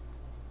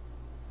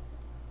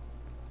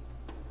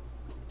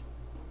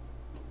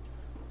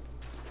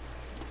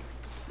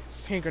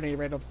 Hand grenade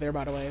right up there,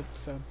 by the way,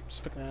 so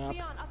just pick that up.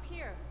 Leon, up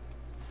here.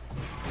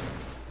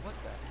 What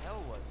the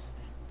hell was...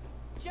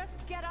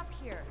 Just get up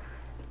here.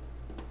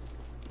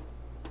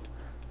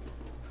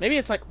 Maybe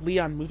it's like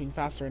Leon moving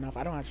faster enough.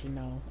 I don't actually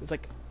know. It's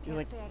like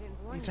Can't say I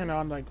didn't warn you turn it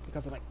on like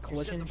because of like You said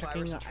collision the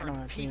checking. virus I turned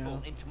don't actually people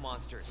know. into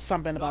monsters,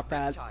 Something not about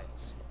that.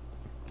 reptiles.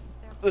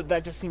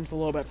 That just seems a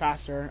little bit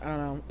faster. I don't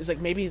know. It's like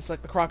maybe it's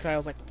like the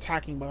crocodile's like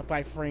attacking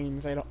by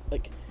frames. I don't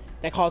like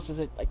that causes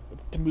it like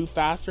to move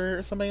faster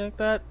or something like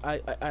that. I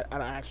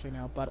don't actually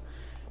know, but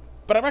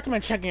I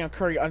recommend checking out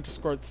Curry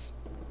underscore's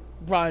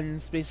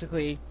runs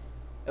basically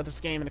of this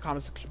game in the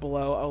comment section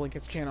below. I'll link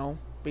his channel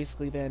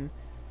basically then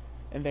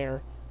and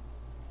there.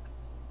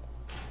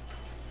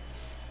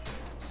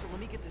 So let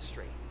me get this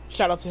straight.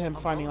 Shout out to him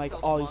Umbrella finding like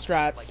sells all these monsters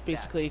strats like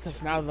basically that.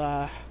 because now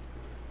that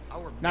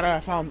Our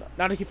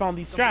he found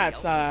these Somebody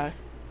strats, else's?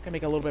 can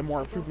make a little bit more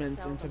They don't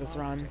improvements sell into the this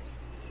run.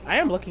 monsters. They I am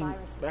sell the looking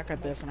viruses back that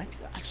at this, make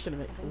and I should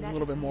have And the made a net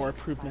little is bit who more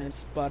makes the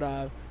improvements, viruses.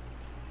 but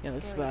this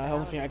is Scary the as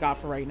only the thing I got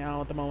for right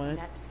now at the moment.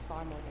 Net is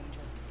far more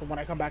dangerous. For when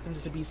I come back into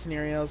the beast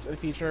scenarios in the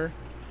future.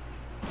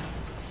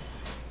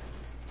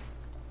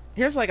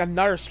 Here's like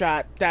another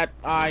strat that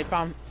I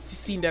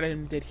seen that I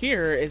did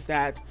here is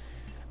that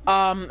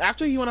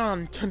after he went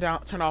on turn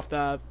off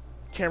the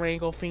camera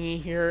angle thingy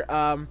here,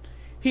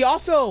 he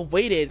also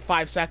waited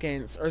 5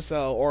 seconds or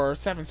so, or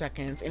 7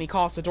 seconds, and he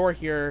caused the door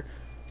here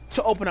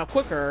to open up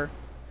quicker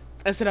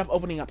instead of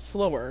opening up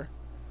slower.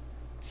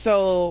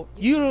 So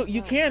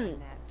you can't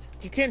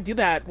do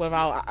that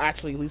without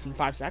actually losing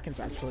 5 seconds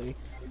actually.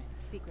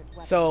 Secret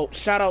weapon. So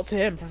shout out to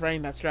him for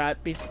running that strat,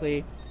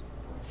 basically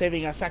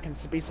saving us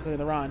seconds basically in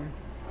the run.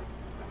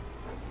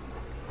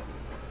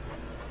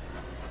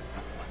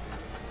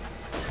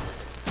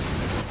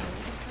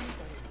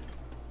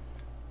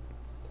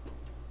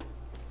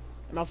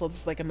 And also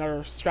just like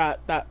another strat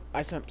that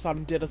I saw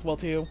him did as well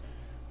too.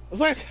 There's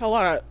like a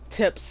lot of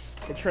tips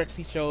and tricks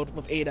he showed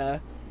with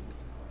Ada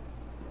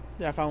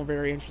that I found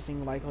very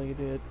interesting. Like how he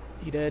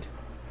did.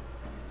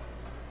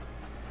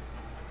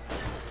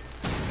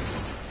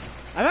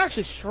 I'm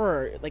actually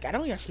sure. Like I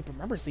don't actually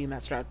remember seeing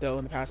that strat though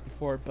in the past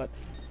before, but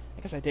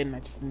I guess I didn't.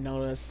 I just didn't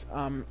notice.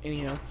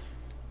 Anyhow,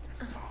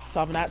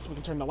 solving that so we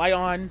can turn the light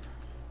on. You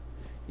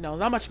know,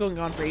 not much going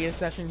on for Ada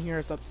session here.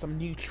 It's up some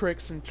new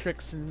tricks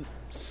and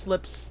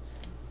slips.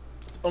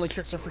 Only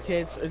tricks are for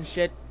kids and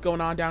shit going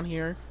on down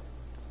here.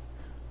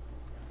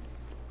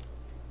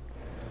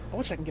 I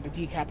wish I can get a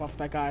decap off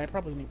that guy. I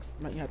probably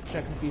might have to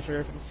check in the future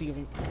if I can see if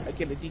I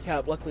get a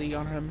decap luckily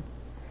on him.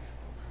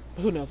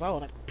 But who knows? I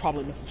would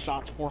probably miss the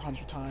shots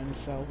 400 times,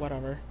 so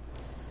whatever.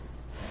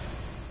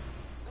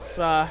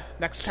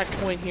 Next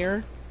checkpoint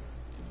here.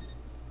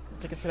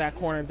 Let's get to that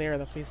corner there.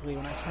 That's basically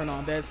when I turn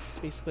on this.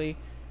 Basically,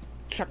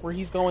 check where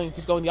he's going. If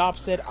he's going the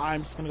opposite,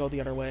 I'm just gonna go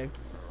the other way.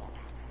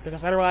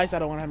 Because otherwise, I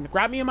don't want him to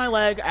grab me in my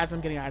leg as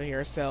I'm getting out of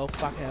here, so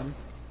fuck him.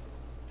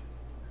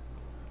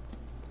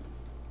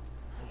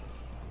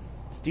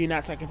 Just do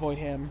that so I can avoid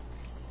him.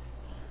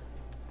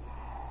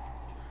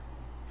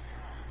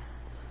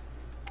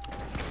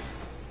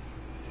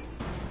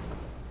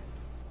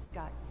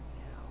 Got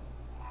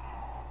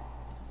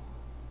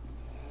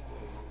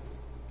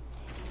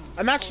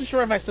I'm not too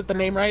sure if I said the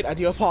name right. I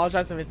do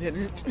apologize if I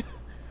didn't.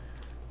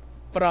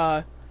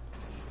 But,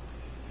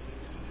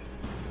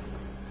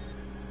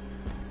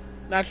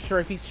 not sure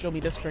if he showed me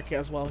this trick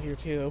as well here,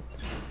 too.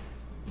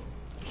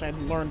 Which I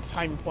learned the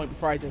timing point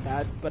before I did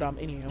that, but,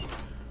 anyhow.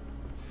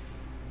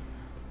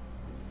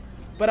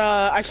 But,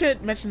 I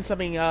should mention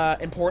something,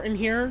 important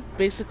here,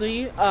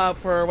 basically,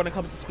 for when it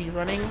comes to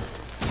speedrunning.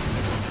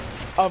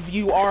 If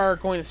you are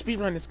going to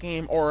speedrun this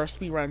game, or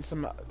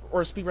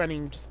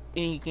speedrunning just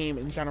any game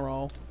in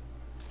general,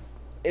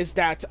 is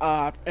that,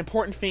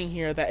 important thing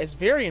here that is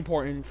very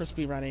important for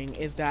speedrunning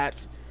is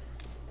that,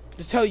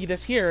 to tell you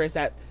this here, is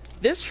that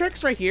this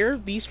tricks right here,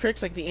 these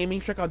tricks, like the aiming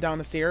trick on down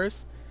the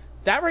stairs,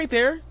 that right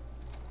there,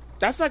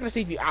 that's not going to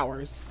save you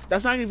hours.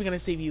 That's not even going to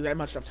save you that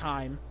much of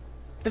time.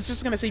 That's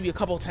just going to save you a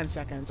couple 10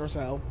 seconds or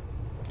so.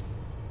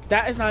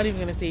 That is not even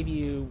going to save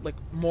you, like,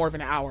 more of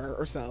an hour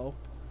or so.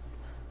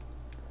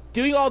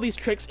 Doing all these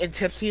tricks and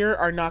tips here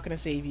are not going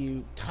to save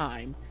you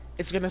time.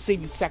 It's going to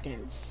save you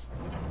seconds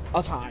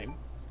of time.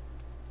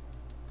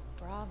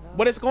 Bravo.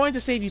 What is going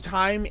to save you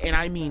time, and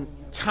I mean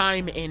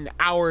time in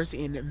hours,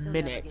 in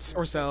minutes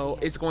or so,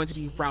 is going to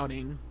be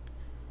routing.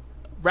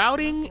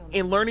 Routing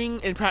and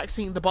learning and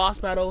practicing the boss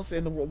battles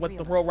and what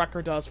the world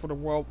record does for the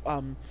world,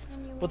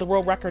 what the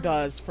world record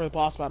does for the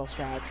boss battle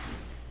strats.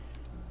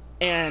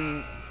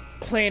 And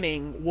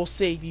planning will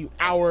save you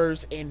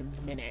hours and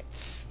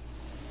minutes.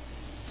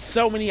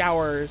 So many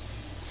hours,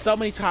 so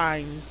many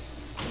times,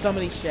 so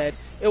many shit.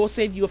 It will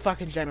save you a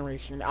fucking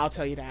generation, I'll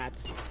tell you that.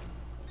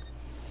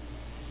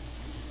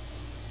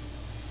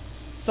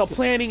 So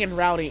planning and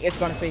routing is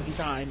going to save you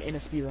time in a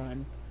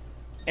speedrun.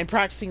 And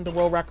practicing the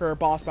world record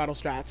boss battle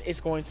strats is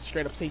going to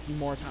straight up save you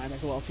more time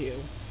as well too.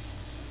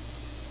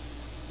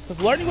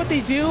 Because learning what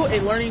they do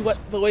and learning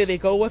the way they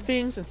go with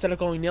things instead of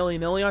going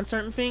nilly-nilly on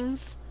certain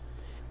things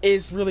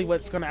is really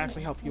what's going to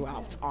actually help you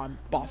out on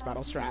boss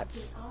battle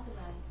strats.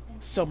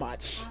 So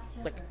much.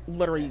 Like,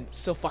 literally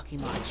so fucking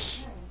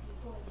much.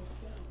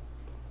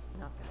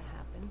 Not gonna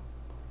happen.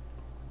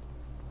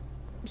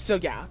 So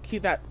yeah,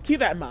 keep that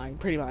in mind,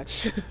 pretty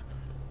much.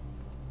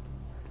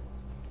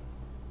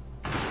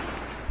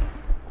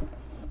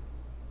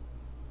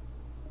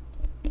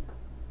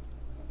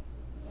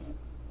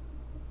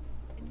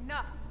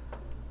 Enough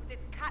with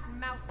this cat and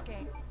mouse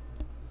game.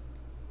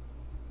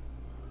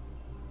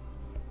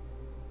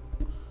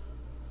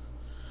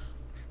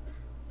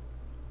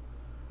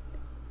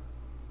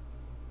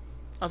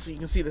 Also, you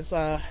can see this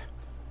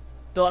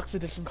deluxe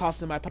edition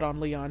costume I put on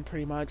Leon,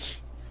 pretty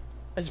much.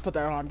 I just put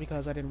that on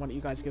because I didn't want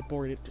you guys to get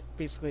bored.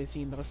 Basically,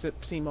 seeing the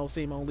same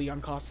old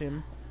Leon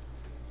costume.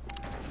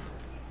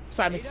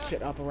 So I mix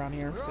shit up around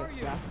here. So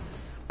yeah.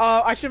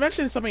 I should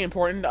mention something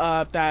important.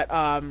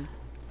 That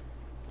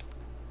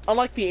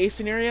unlike the A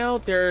scenario,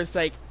 there's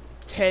like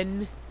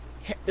 10.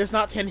 There's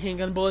not 10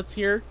 handgun bullets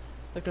here,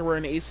 like there were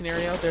in the A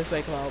scenario. There's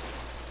like about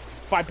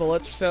 5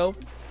 bullets or so.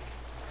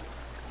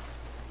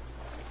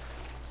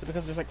 So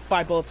because there's like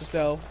 5 bullets or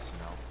so,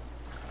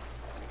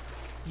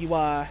 you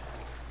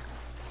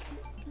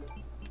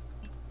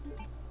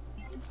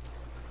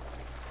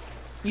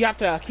you have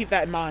to keep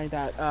that in mind,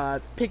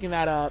 that picking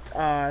that up,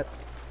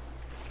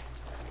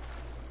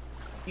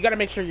 you gotta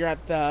make sure you're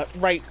at the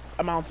right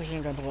amounts of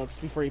handgun bullets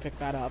before you pick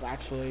that up,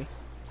 actually.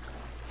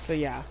 So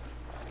yeah.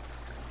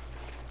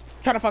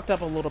 Kind of fucked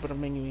up a little bit of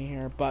menuing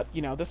here, but,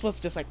 you know, this was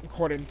just, like,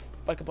 recorded,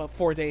 like, about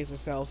 4 days or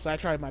so I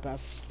tried my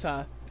best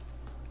to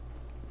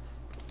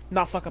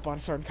not fuck up on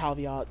certain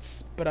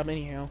caveats. But,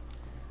 anyhow.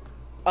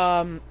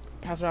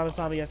 Pass around the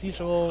zombie as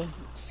usual,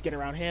 just get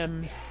around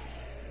him.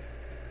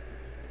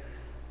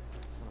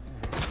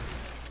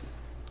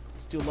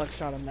 Let's do a leg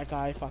shot on that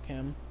guy, fuck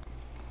him.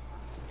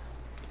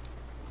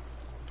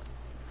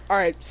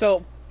 Alright,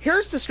 so,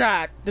 here's the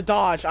strat, the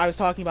dodge I was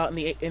talking about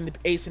in the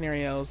A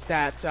scenarios,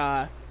 that,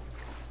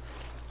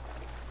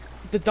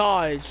 the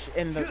dodge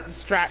and the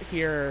strat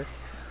here,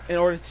 in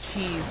order to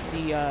cheese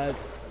the,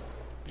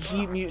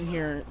 G mutant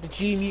here, the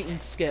G mutant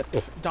skip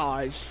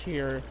dodge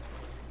here,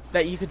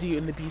 that you could do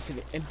in the B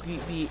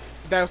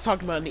that I was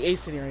talking about in the A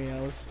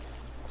scenarios.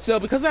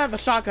 So, because I have a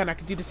shotgun, I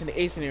could do this in the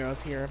A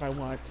scenarios here if I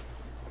want.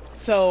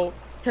 So,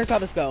 here's how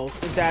this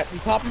goes, is that you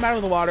pop them out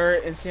of the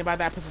water and stand by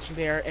that position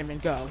there and then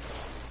go.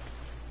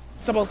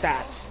 Simple as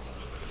that.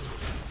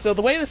 So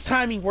the way this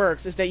timing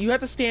works is that you have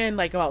to stand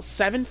like about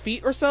 7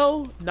 feet or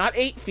so, not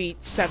 8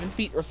 feet, 7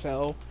 feet or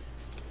so,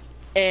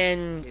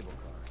 in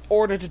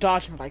order to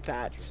dodge him like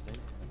that.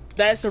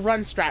 That's the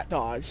run strat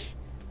dodge.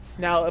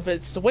 Now, if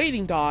it's the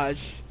waiting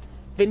dodge,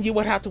 then you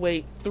would have to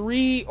wait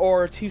 3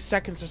 or 2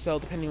 seconds or so,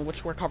 depending on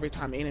which recovery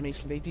time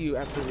animation they do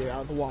after you're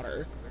out of the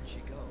water. Where'd she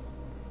go?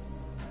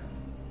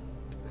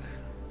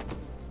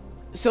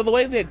 So the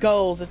way that it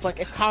goes, it's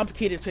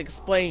complicated to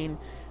explain.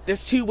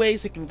 There's 2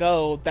 ways it can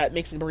go that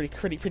makes it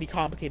pretty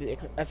complicated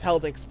as hell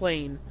to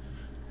explain.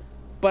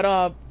 But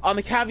on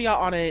the caveat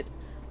on it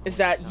is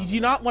that you do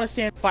not want to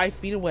stand 5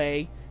 feet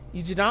away.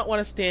 You do not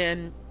want to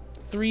stand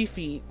 3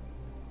 feet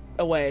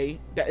away.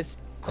 That is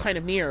kind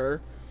of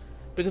near,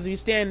 because if you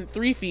stand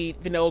 3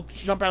 feet, then it'll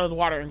jump out of the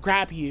water and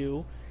grab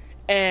you.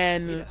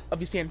 And if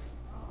you stand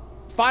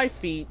 5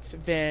 feet,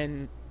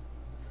 then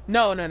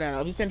no.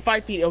 If you stand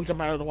 5 feet, it'll jump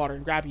out of the water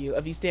and grab you.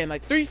 If you stand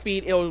like 3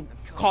 feet, it'll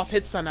cause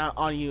hit stun out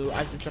on you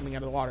as you're jumping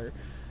out of the water.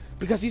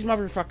 Because these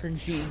motherfucking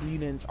G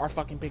mutants are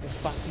fucking big as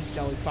fuck, these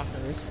jelly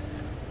fuckers.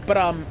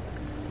 But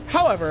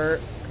however,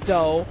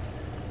 though,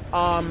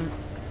 on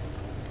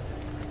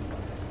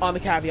the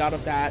caveat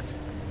of that,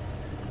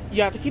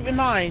 you have to keep in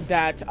mind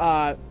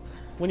that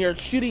when you're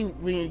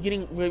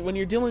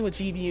dealing with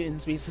G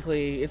mutants,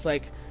 basically, it's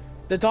like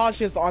the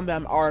dodges on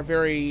them are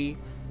very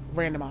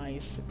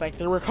randomized. Like,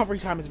 the recovery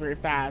time is very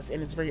fast,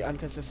 and it's very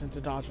inconsistent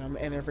to dodge them,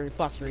 and they're very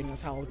frustrating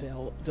as hell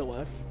to deal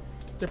with.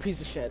 They're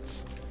pieces of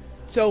shits.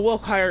 So it will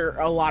require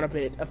a lot of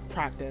bit of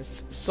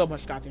practice. So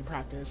much goddamn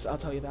practice, I'll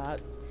tell you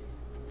that.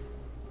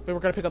 But we're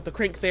gonna pick up the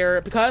crank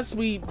there, because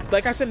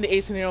like I said in the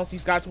A scenarios,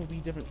 these guys will be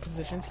different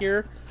positions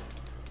here.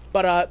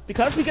 But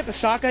because we get the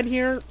shotgun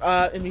here,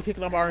 and we pick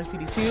up our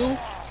RSPD2,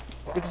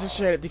 we can just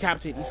straight up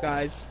decapitate these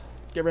guys.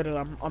 Get rid of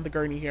them on the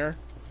gurney here.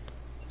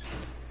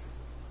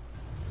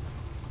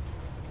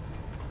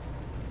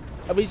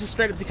 If we just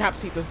straight up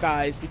decapitate those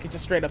guys, we could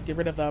just straight up get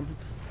rid of them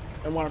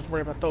and won't have to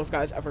worry about those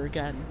guys ever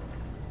again.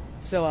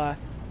 So,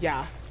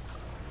 yeah.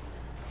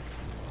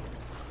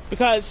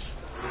 Because,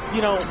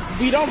 you know,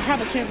 we don't have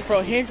a chance to throw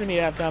a hand grenade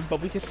at them, but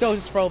we can still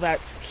just throw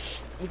that.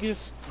 We can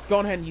just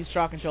go ahead and use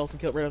shotgun shells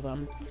and get rid of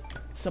them.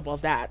 Simple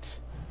as that.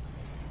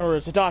 Or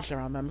to dodge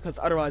around them, because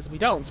otherwise, if we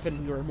don't,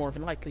 then we are more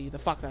than likely to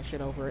fuck that shit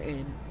over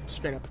and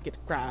straight up get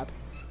grabbed.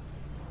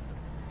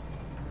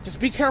 Just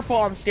be careful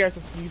on the stairs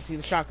as you see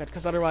the shotgun,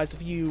 because otherwise,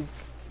 if you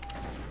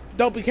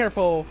don't be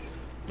careful,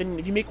 then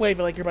if you make wave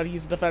like you're about to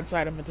use a defense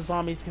item, but the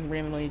zombies can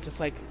randomly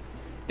just like,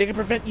 they can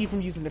prevent you from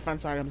using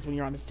defense items when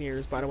you're on the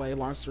stairs. By the way,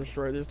 long story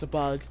short, there's a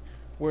bug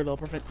where they'll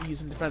prevent you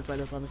using defense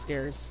items on the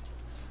stairs.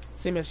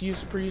 Same as you,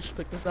 per usual,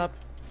 pick this up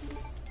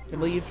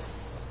and leave.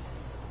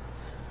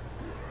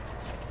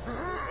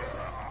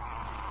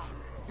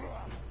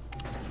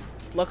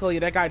 Luckily,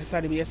 that guy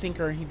decided to be a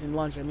sinker and he didn't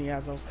lunge at me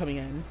as I was coming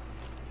in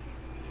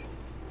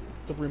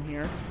the room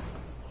here.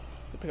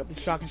 Pick up these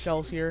shotgun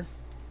shells here.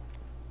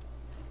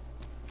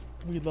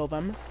 Reload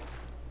them.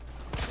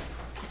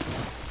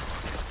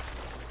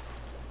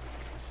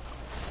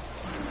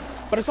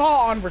 But it's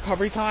all on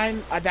recovery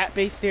time at that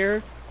base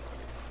there.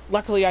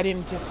 Luckily, I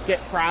didn't just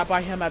get grabbed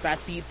by him at that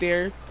beat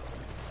there.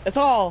 It's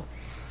all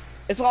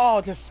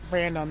just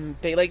random.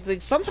 They like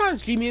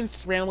sometimes G-mutants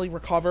just randomly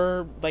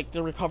recover. Like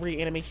the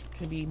recovery animation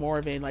can be more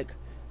of a like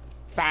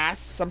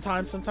fast.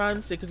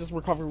 Sometimes they could just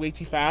recover way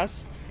too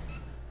fast.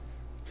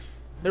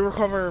 They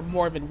recover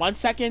more than 1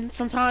 second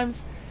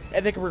sometimes,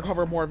 and they can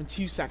recover more than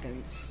 2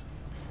 seconds.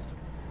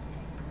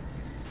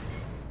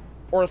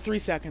 Or 3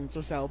 seconds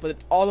or so, but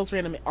all those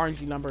random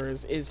RNG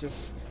numbers is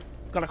just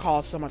gonna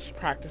cause so much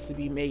practice to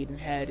be made in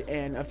head,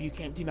 and if you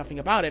can't do nothing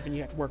about it, then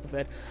you have to work with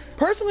it.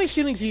 Personally,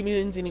 shooting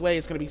G-mutants anyway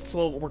is gonna be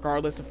slow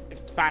regardless if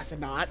it's fast or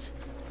not.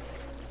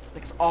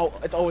 It's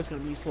always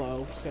gonna be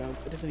slow, so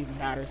it doesn't even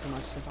matter so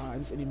much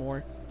sometimes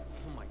anymore.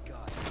 Oh my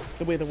god.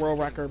 The way the world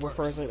record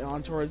refers it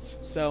on towards,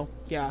 so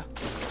yeah.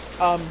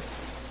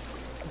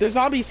 There's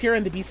zombies here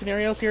in the B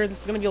scenarios here.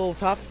 This is gonna be a little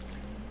tough,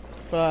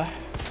 but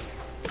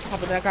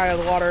popping that guy out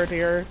of the water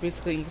there,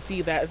 basically you can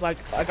see that it's like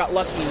I got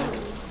lucky,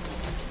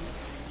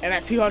 and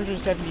that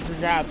 270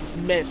 grab just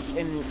miss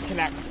and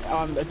connect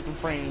on a different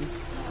frame.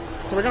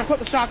 So we're gonna put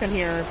the shotgun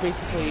here,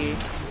 basically,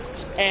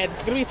 and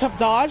it's gonna be a tough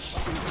dodge.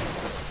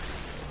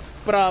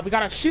 But we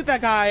gotta shoot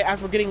that guy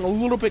as we're gaining a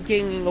little bit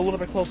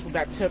close with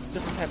that different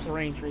types of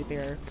range right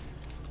there.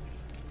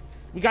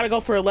 We gotta go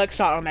for a leg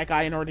shot on that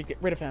guy in order to get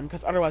rid of him,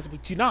 because otherwise if we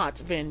do not,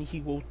 then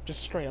he will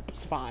just straight up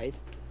survive.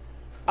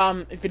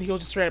 If he'll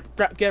just straight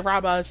up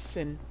grab us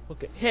and we'll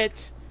get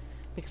hit,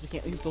 because we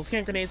can't use those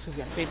hand grenades because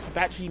we gotta save for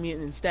that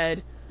G-mutant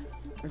instead,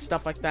 and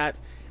stuff like that.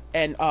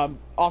 And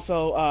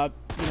also,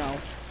 you know,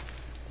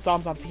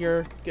 zombies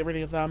here, get rid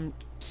of them.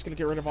 Just gonna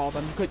get rid of all of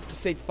them. You could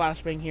just save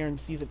flashbang here and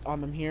just use it on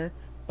them here,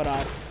 but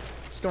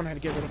just don't know how to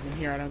get rid of them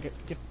here. I don't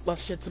give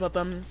less shits about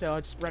them, so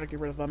I just rather get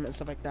rid of them and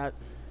stuff like that,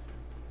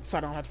 so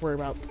I don't have to worry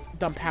about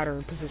dumb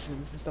pattern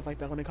positions and stuff like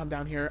that when they come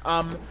down here.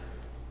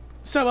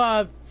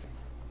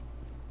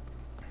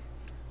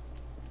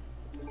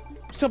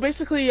 So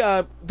basically,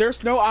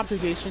 there's no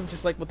observation,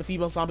 just like with the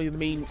female zombie in the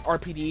main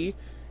RPD.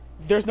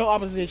 There's no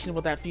observation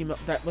with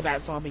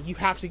that zombie. You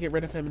have to get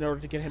rid of him in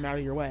order to get him out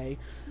of your way,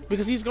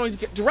 because he's going to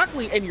get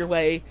directly in your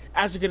way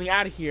as you're getting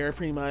out of here,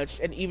 pretty much.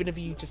 And even if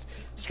you just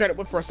straight up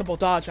went for a simple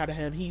dodge out of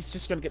him, he's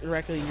just going to get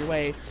directly in your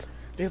way.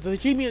 Because the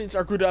G-mutants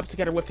are grouped up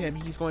together with him,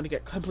 he's going to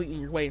get completely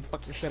in your way and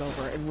fuck your shit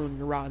over and ruin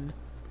your run.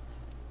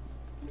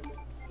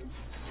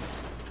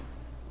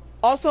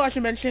 Also, I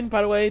should mention,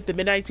 by the way, the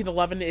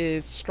Mid-1911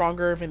 is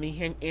stronger than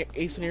the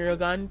A scenario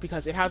gun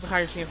because it has a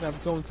higher chance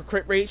of going for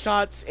crit rate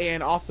shots,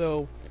 and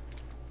also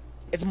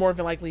it's more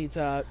than likely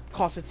to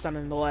cause it stun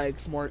in the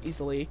legs more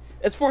easily.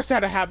 It's forced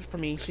out of habit for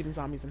me shooting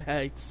zombies in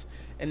heads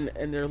and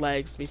their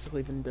legs,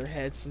 basically, than their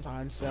heads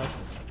sometimes. So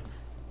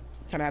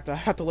kind of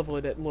have to live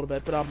with it a little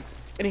bit. But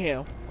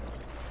anyhow,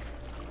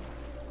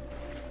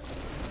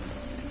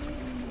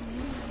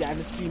 yeah,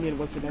 this G-mutant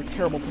was in a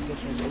terrible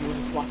position and we were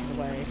just blocking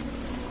away.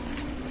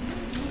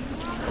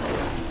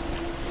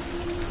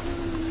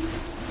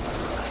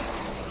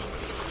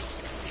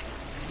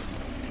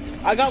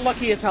 I got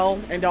lucky as hell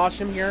and dodged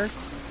him here,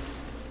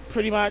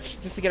 pretty much,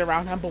 just to get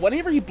around him. But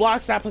whenever he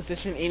blocks that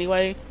position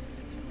anyway,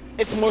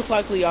 it's most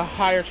likely a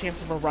higher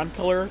chance of a run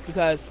killer,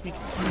 because we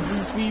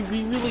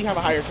really have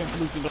a higher chance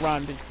of losing the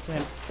run than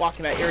him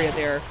blocking that area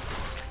there.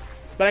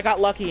 But I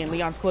got lucky in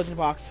Leon's collision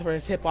box, where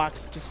his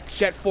hitbox just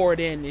jet forward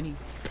in and he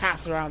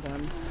passed around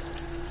him.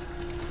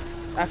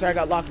 That's where I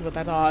got lucky with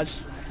that dodge.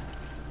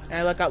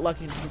 And I got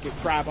lucky to get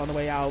grabbed on the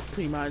way out,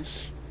 pretty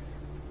much.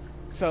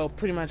 So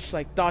pretty much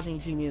like dodging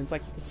G-mutants,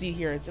 like you can see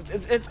here,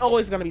 it's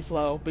always gonna be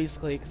slow,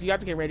 basically, because you have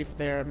to get ready for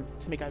them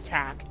to make an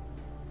attack.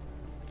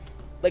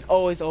 Like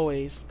always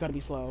gonna be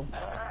slow.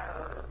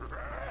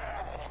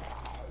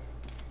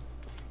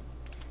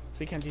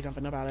 So you can't do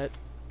nothing about it.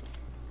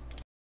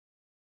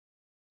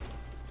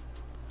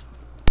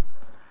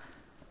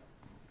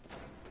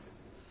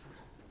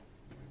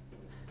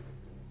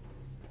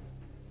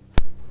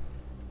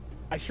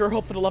 I sure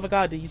hope for the love of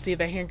God that you save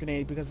that hand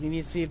grenade, because we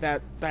need to save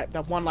that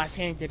one last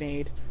hand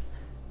grenade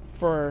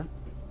for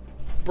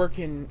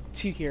Birkin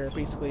 2 here,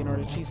 basically, in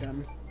order to cheese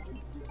him.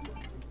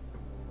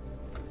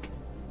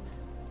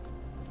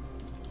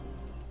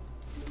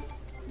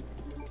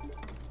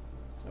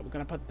 So we're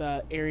gonna put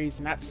the Ares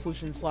in that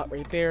solution slot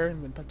right there,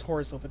 and then put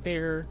Taurus over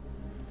there,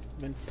 and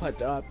then put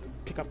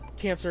pick up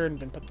Cancer, and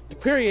then put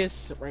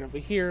Aquarius right over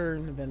here,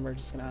 and then we're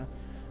just gonna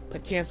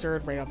put Cancer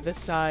right off this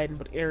side, and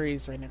put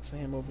Ares right next to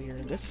him over here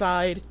on this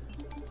side,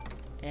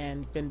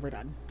 and then we're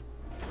done.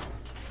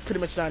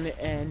 Pretty much done,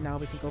 and now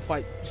we can go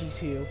fight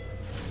G2.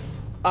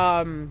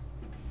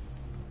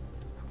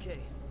 Okay,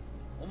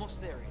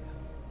 almost there, Ada.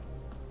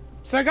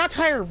 So I got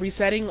tired of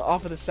resetting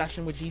off of the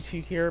session with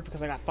G2 here,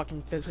 because I got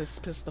fucking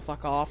pissed the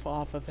fuck off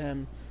of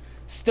him.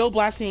 Still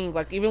blasting,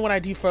 like, even when I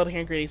do throw the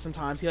hand grenades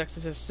sometimes, he likes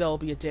to just still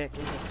be a dick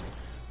and just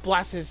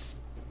blast his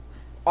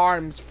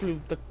arms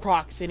through the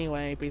crocs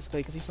anyway,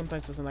 basically, because he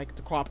sometimes doesn't like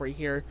to cooperate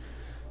here.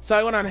 So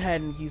I went on ahead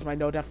and used my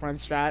no-death run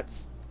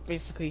strats,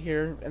 basically,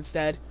 here,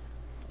 instead,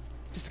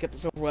 just to get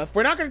this over with.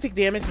 We're not going to take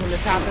damage when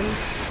this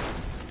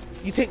happens,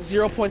 You take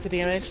 0 points of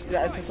damage.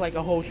 That's just like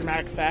a whole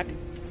dramatic effect.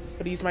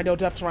 But I use my no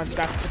depth run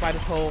stats to survive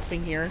this whole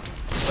thing here.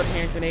 Put a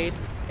hand grenade,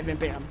 and then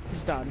bam,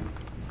 he's done.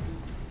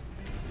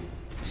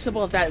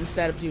 Simple as that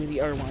instead of doing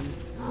the other one.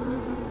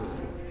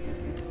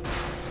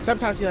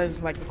 Sometimes he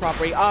doesn't like the crop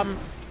rate.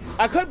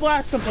 I could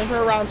blast some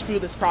flamethrower rounds through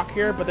this proc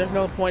here, but there's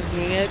no point in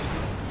doing it.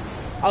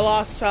 I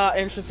lost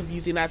interest of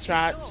using that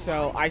strat,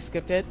 so I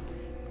skipped it.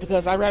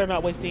 Because I'd rather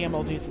not waste the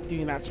ammo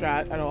doing that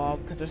strat at all,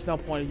 because there's no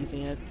point in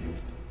using it.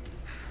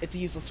 It's a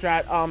useless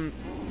strat.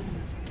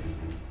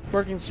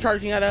 Birkin's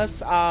charging at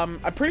us. I'm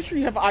pretty sure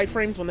you have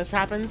iframes when this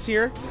happens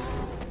here.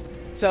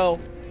 So,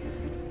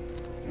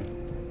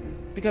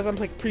 because I'm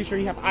like pretty sure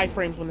you have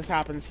iframes when this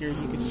happens here, you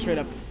can just straight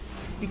up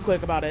be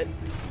quick about it.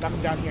 Knock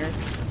him down here.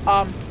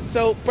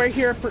 So right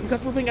here,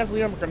 because we're playing as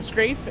Leon, we're gonna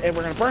strafe and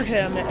we're gonna burn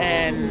him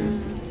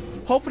and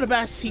hope for the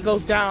best he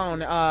goes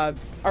down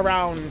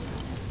around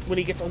when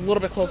he gets a little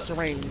bit closer to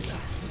range.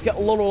 Just get a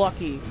little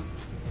lucky,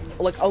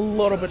 like a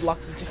little bit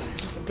lucky, just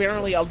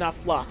barely enough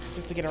luck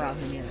just to get around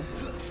him here.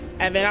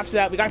 And then after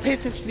that, we gotta pay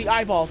attention to the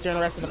eyeballs during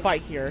the rest of the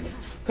fight here.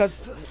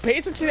 Because pay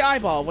attention to the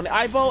eyeball. When the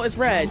eyeball is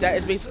red, that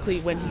is basically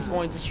when he's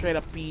going to straight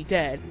up be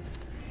dead.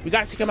 We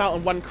gotta take him out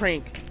in one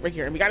crank right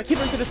here. And we gotta keep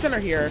him to the center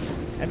here.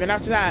 And then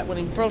after that, when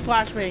he throws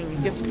flashbang,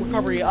 he gets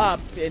recovery up.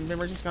 And then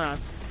we're just gonna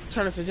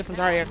turn it to different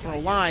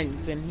diagonal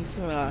lines. And he's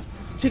gonna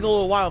take a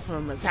little while for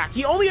him to attack.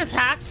 He only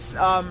attacks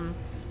from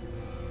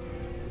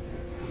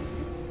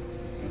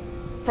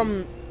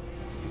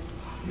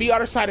the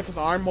other side of his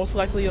arm, most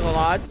likely a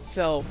lot.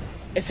 So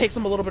it takes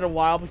him a little bit of a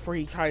while before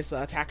he tries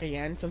to attack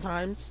again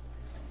sometimes.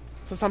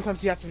 So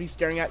sometimes he has to be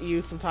staring at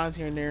you. Sometimes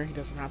here and there he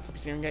doesn't have to be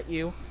staring at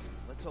you.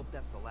 Let's hope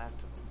that's the last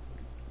of them.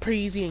 Pretty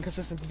easy and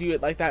consistent to do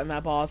it like that in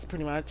that boss,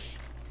 pretty much.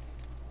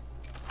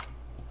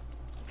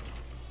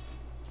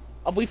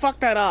 If we fuck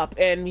that up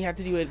and we have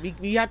to do it,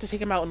 we have to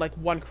take him out in like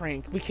one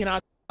crank. We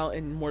cannot take him out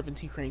in more than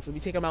 2 cranks. If we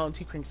take him out in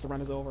 2 cranks, the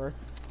run is over.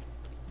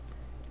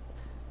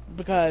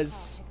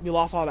 Because we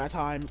lost all that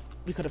time.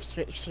 We could have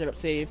straight up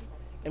saved.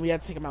 And we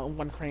had to take him out in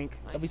 1 crank.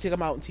 If we take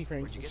him out in 2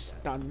 cranks, it's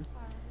done.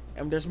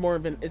 And there's more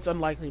of an, it's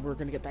unlikely we're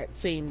going to get that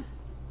same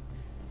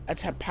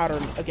attempt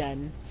pattern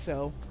again.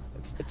 So,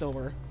 it's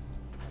over.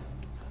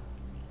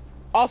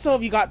 Also,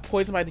 if you got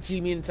poisoned by the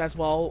G mutants as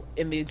well,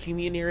 in the G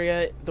mutant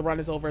area, the run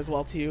is over as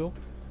well too.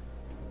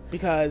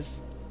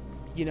 Because,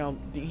 you know,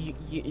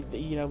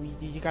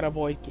 you gotta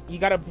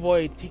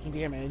avoid taking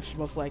damage,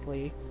 most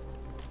likely.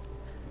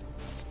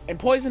 And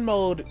poison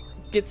mode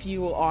gets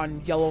you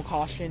on yellow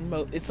caution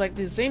mode. It's like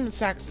the same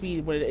exact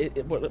speed what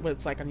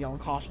it's like on yellow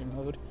caution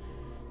mode.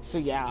 So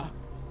yeah.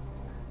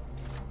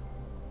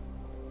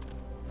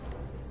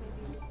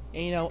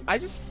 And you know, I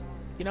just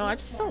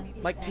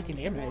don't like taking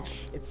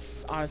damage.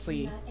 It's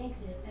honestly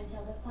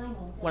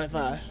one of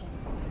the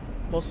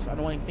most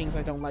annoying things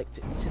I don't like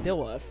to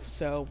deal with.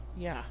 So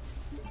yeah.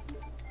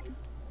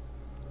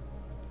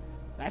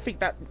 I think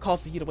that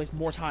causes you to waste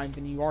more time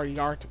than you already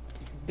are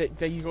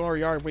that you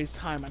already are waste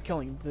time on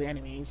killing the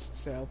enemies.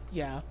 So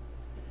yeah.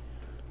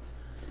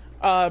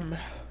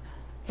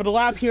 For the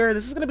lab here,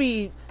 this is gonna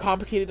be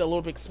complicated a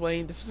little bit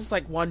explained. This is just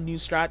like one new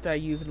strat that I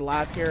use in the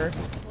lab here.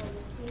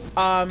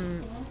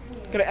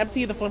 Gonna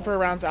empty the flamethrower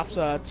rounds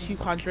after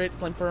 200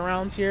 flamethrower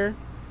rounds here,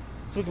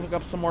 so we can pick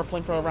up some more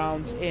flamethrower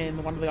rounds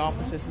in one of the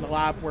offices in the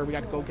lab where we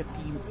got to go get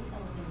the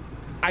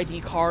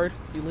ID card,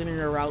 the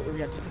linear route where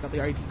we have to pick up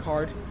the ID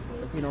card,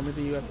 like we normally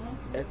do as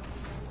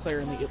player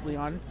in the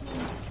Leon.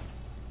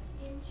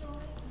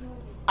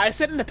 I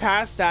said in the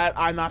past that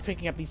I'm not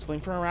picking up these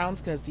flamethrower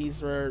rounds because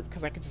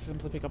I could just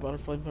simply pick up other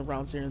flamethrower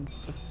rounds here in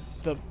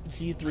the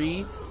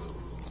G3,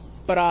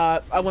 but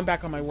I went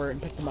back on my word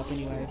and picked them up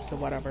anyway, so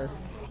whatever.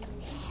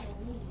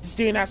 Just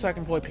doing that so I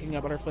can avoid picking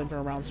up other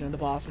flamethrower rounds during the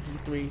boss with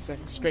G3, so I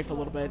can strafe a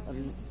little bit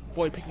and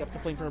avoid picking up the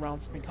flamethrower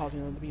rounds and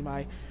causing them to be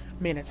my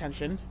main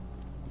attention.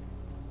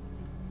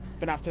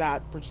 But after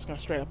that, we're just gonna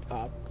straight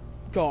up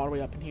go all the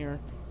way up in here.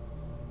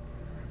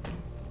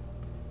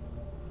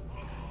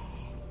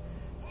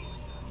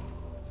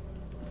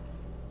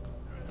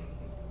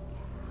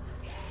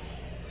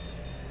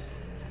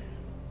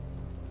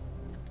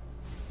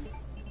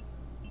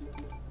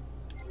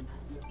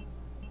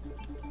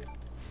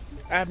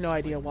 I have no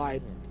idea why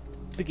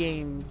the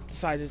game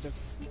decided to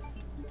just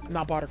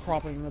not bother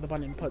cropping with a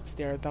bunch of inputs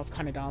there. That was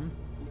kind of dumb.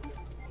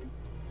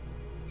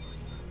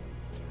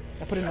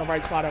 I put in the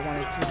right slot I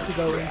wanted to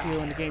go into,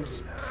 and the game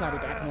just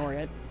decided to ignore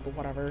it, but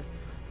whatever.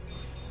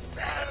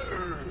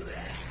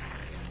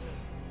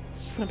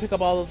 Just gonna pick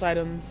up all those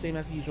items, same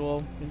as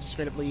usual, and just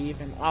straight up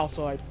leave. And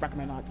also, I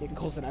recommend not getting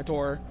close to that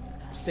door.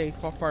 Stay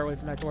far away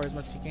from that door as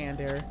much as you can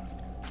there.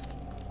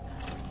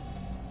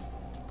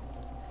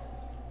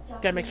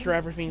 Gotta make sure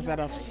everything's out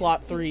of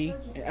slot 3.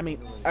 I mean,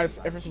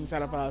 everything's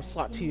out of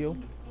slot 2.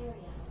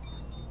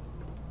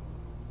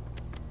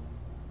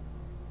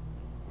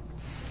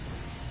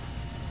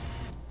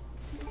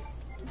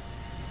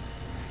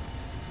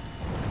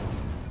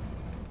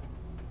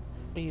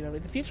 But you know,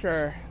 in the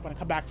future, when I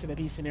come back to the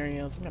B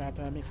scenarios, I'm gonna have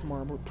to make some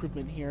more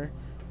improvement here.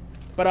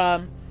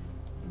 But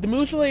the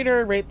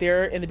modulator right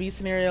there in the B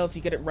scenarios,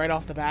 you get it right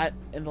off the bat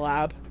in the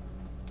lab,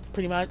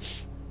 pretty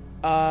much.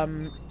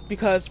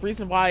 Because the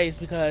reason why is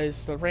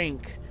because the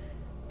rank.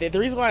 The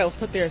reason why I was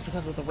put there is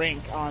because of the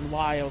rank on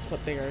why I was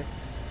put there.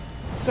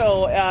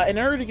 So, in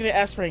order to get an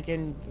S rank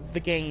in the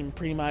game,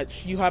 pretty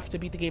much, you have to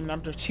beat the game in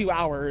under 2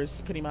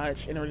 hours, pretty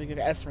much, in order to get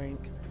an S rank.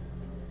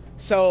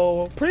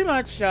 So, pretty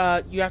much,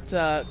 you have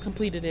to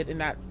complete it in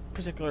that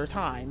particular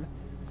time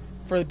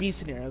for the B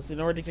scenarios. In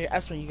order to get an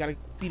S rank, you gotta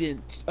beat it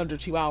in under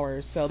 2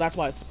 hours, so that's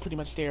why it's pretty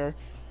much there.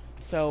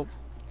 So,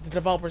 the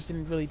developers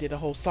didn't really did a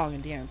whole song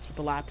and dance with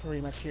the lab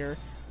pretty much here.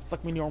 It's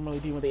like we normally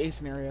do with the A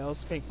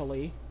scenarios,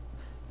 thankfully.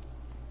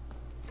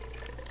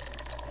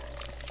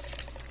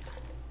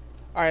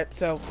 Alright,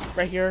 so,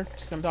 right here,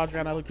 just gonna dodge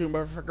around another group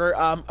motherfucker.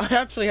 I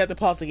actually had to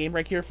pause the game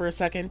right here for a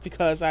second,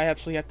 because I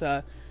actually had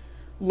to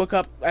look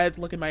at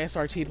my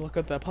SRT to look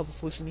up the puzzle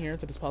solution here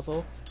to this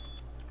puzzle.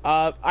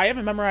 I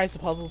haven't memorized the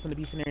puzzles in the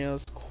B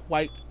scenarios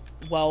quite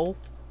well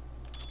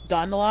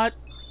done a lot.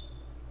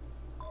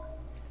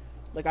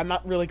 Like, I'm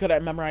not really good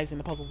at memorizing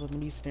the puzzles in the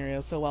B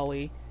scenarios so well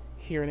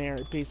here and there,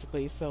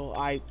 basically, so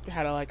I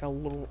had a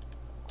little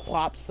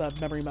collapse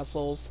of memory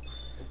muscles,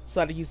 so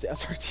I had to use the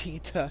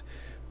SRT to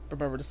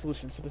remember the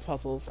solutions to these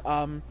puzzles.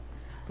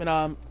 But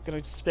I'm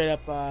gonna just straight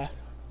up,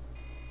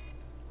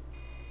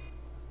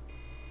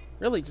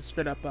 really just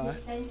straight up,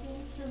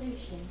 dispensing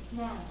solution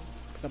now.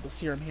 pick up the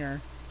serum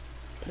here,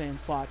 put it in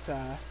slot,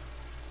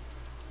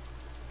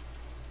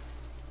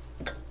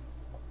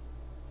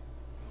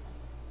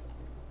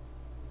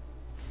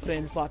 put it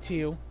in slot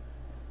 2.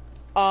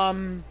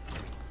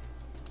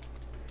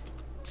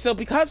 So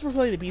because we're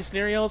playing the B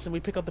scenarios and we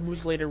pick up the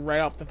modulator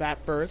right off the bat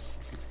first,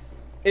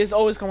 it is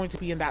always going to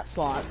be in that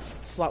slot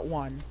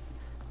 1.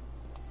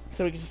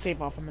 So we can just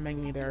save off on the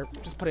menu there,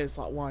 just put it in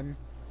slot 1.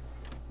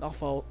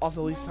 Also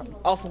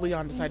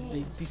Leon decided to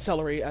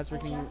decelerate as we're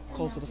getting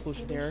close to the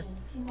solution there,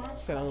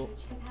 so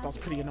that was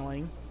pretty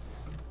annoying.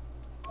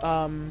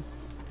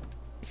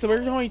 So we're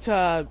going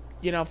to,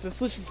 for the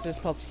solution to this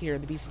puzzle here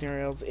in the B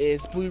scenarios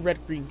is blue, red,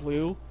 green,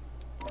 blue.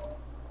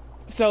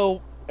 So,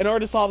 in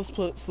order to solve this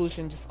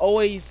solution, just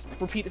always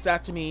repeat this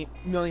after me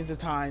millions of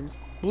times.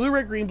 Blue,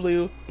 red, green,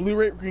 blue, blue,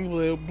 red, green,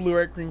 blue, blue,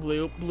 red, green,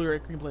 blue, blue,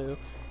 red, green, blue.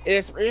 It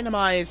is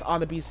randomized on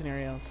the B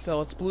scenarios,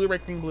 so it's blue,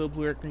 red, green, blue,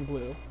 blue, red, green,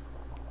 blue.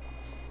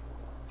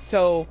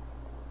 So,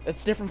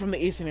 it's different from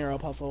the A scenario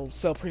puzzle,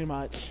 so pretty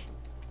much.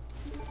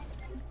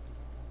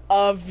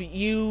 If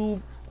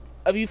you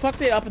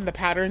fucked it up in the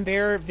pattern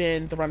there,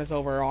 then the run is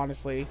over,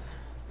 honestly.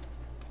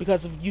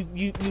 Because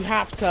you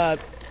have to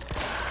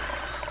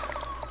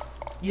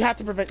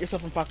prevent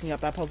yourself from fucking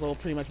up that puzzle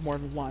pretty much more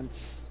than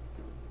once.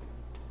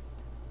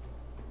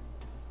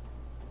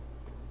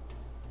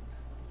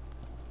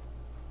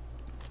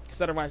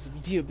 Because otherwise, if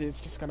you do, it's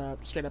just gonna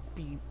straight up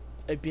be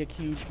a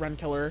huge run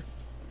killer.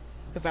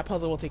 Because that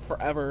puzzle will take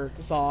forever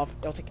to solve.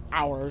 It'll take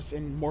hours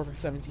and more than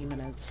 17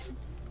 minutes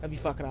if you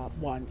fuck it up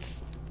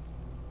once.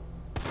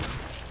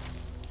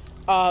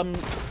 So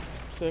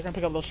you're gonna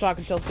pick up those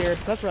shotgun shells there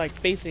because we're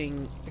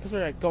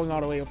going all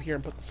the way over here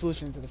and put the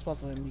solution into this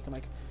puzzle, and we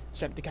can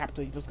straight up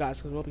decapitate those guys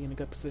because we'll be in a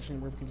good position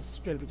where we can just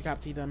straight up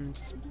decapitate them,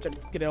 just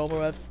get it over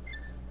with,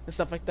 and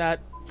stuff like that.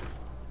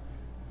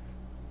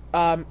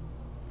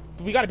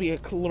 We gotta be a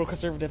little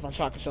conservative on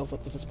shotgun shells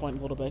up to this point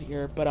a little bit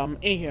here, but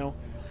anywho,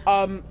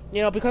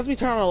 because we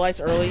turn on the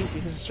lights early, we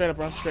can just straight up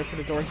run straight for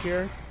the door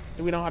here,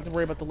 and we don't have to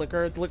worry about the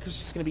liquor. The liquor's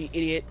just gonna be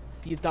idiot,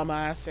 be a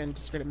dumbass, and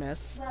just straight up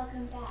miss.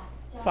 Welcome back.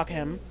 Fuck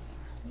him.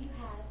 You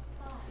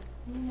have 5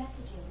 new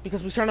messages.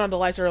 Because we turned on the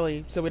lights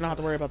early, so we don't have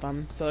to worry about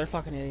them. So they're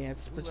fucking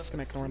idiots. We're just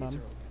gonna ignore them.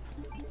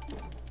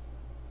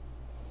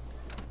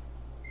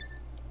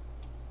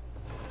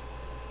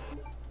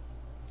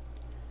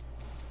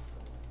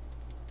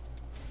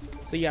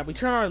 So yeah, we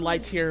turn on our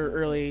lights here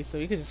early, so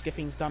we could just get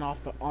things done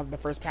on the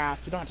first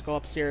pass. We don't have to go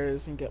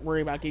upstairs and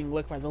worry about getting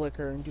licked by the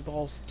liquor and do the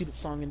whole stupid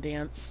song and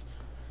dance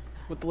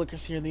with the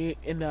liquors here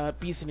in the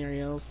B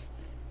scenarios.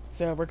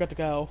 So we're good to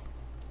go.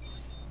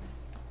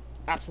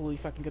 Absolutely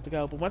fucking good to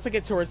go. But once I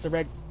get towards the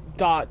red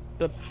dot,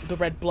 the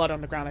red blood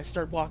on the ground, I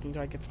start walking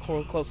until I get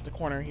close to the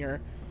corner here.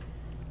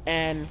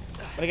 And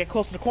when I get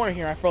close to the corner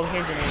here, I throw the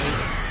hand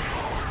grenade.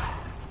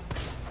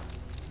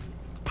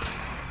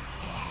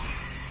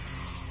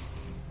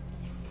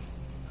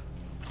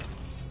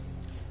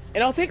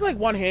 And I'll take like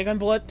 1 handgun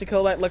bullet to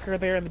kill that liquor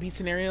there in the B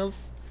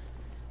scenarios.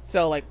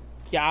 So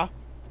yeah.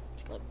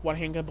 Take like 1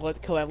 handgun bullet to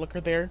kill that liquor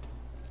there.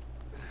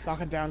 Knock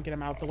him down, get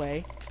him out of the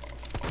way.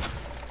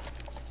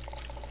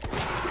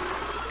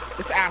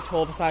 This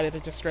asshole decided to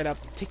just straight up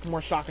take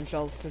more shotgun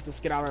shells to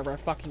just get out of our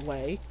fucking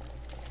way.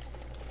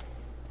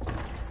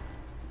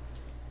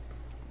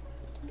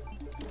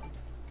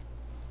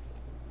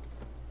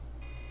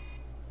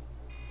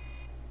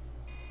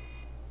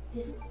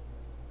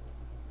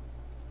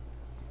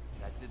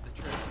 That did the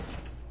trick.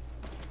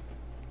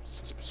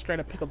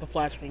 Straight up pick up the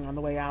flashbang on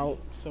the way out,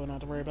 so we don't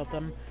have to worry about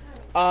them.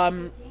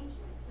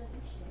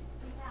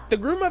 The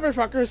group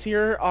motherfuckers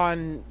here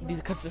on the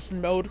consistent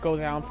mode go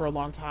down for a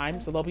long time,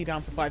 so they'll be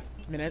down for 5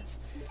 minutes.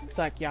 It's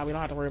like, yeah, we don't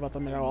have to worry about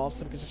them at all,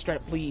 so we can just straight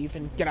up leave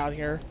and get out of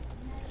here.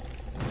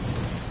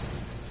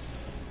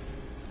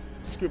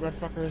 This group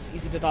motherfucker is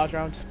easy to dodge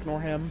around, just ignore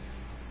him.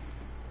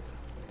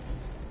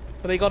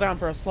 But they go down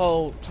for a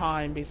slow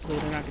time, basically.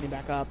 They're not getting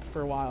back up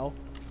for a while.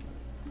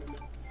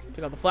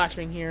 Pick up the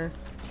flashbang here.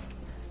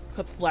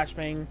 Cut the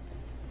flashbang.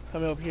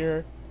 Come over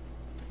here.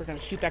 We're gonna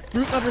shoot that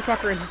group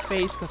motherfucker in his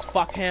face, because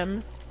fuck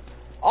him.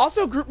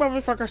 Also, group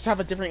motherfuckers have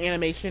a different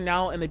animation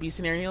now in the B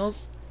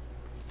scenarios.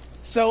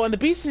 So, in the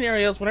B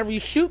scenarios, whenever you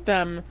shoot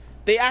them,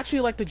 they actually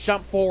like to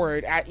jump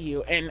forward at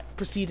you and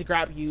proceed to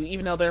grab you,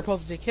 even though they're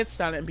supposed to take hit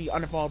stun and be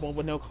unavoidable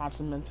with no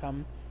constant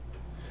momentum.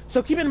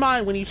 So keep in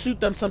mind, when you shoot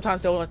them,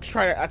 sometimes they'll like,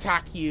 try to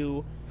attack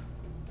you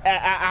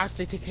as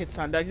they take hit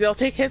stun. Like, they'll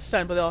take hit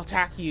stun, but they'll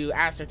attack you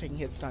as they're taking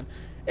hit stun.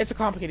 It's a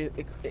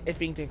complicated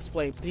thing to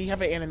explain. They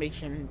have an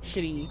animation,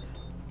 shitty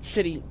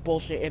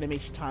bullshit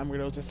animation time where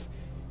they'll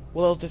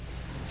just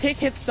take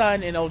hit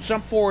stun and they'll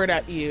jump forward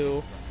at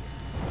you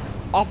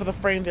off of the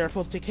frame they're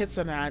supposed to take hit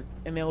stun at,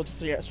 and they'll just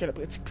straight up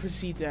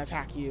proceed to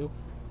attack you.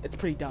 It's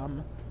pretty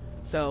dumb.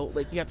 So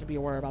like you have to be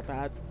aware about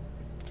that.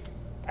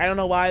 I don't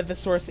know why the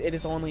source it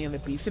is only in the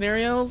B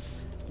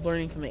scenarios,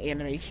 learning from the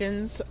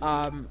animations.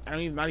 I'm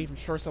not even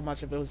sure so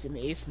much if it was in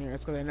the A scenarios,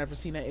 because I've never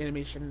seen that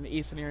animation in the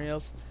A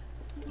scenarios.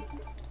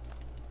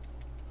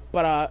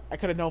 But I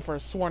could have known for a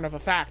sworn of a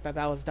fact that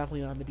was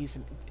definitely on the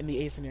in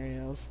the A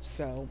scenarios.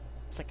 So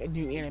it's like a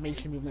new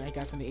animation movement, I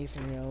guess, in the A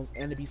scenarios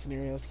and the B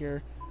scenarios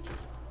here.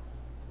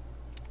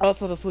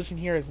 Also, the solution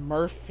here is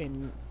Murph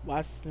and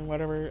West and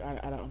whatever.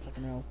 I don't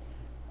fucking know.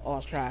 I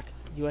lost track.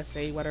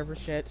 USA, whatever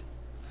shit.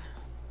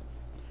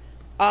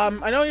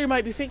 I know you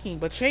might be thinking,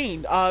 but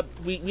Shane,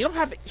 we don't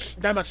have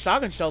that much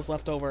shotgun shells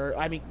left over.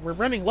 I mean, we're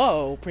running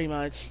low, pretty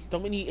much.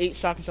 Don't we need 8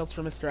 shotgun shells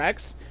for Mr.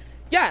 X?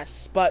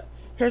 Yes, but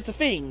here's the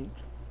thing.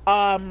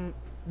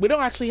 We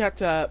don't actually have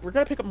to... We're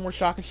gonna pick up more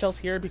shotgun shells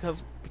here,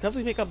 because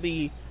we pick up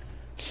the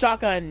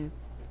shotgun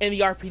in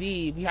the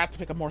RPD, we have to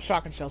pick up more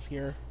shotgun shells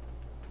here.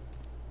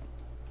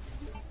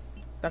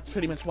 That's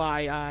pretty much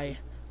why I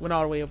went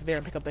all the way over there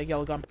and picked up that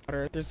yellow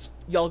gunpowder. There's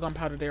yellow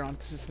gunpowder there on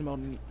consistent mode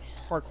and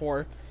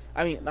hardcore.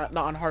 I mean, not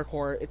on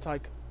hardcore, it's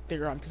like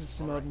they're on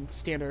consistent mode and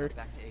standard.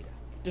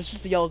 There's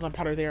just a yellow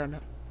gunpowder there on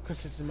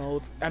consistent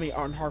mode. I mean,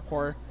 on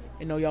hardcore,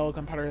 and no yellow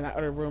gunpowder in that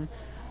other room.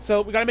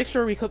 So we gotta make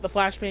sure we clip the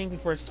flashbang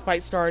before the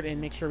fight start, and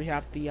make sure we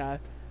have the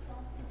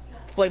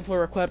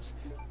flamethrower equipped.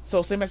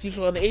 So same as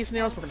usual in the A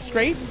scenarios, we're gonna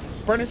straight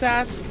burn his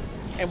ass,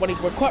 and when he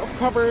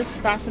recovers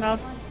fast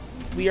enough,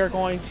 we are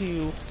going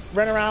to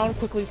run around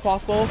quickly as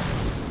possible,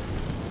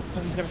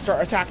 because he's gonna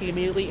start attacking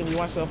immediately, and we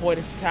want to avoid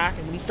his attack.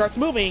 And when he starts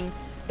moving,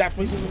 that's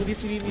when we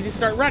need to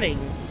start running,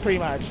 pretty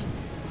much.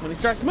 When he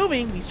starts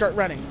moving, we start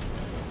running.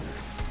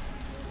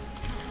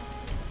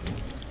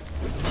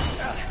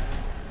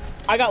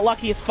 I got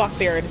lucky as fuck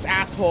there, and this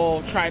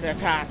asshole tried to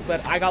attack,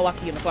 but I got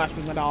lucky and the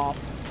flashbang went off.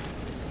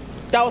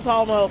 That was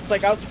almost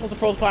like I was supposed to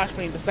throw the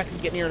flashbang the second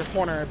to get near the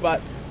corner, but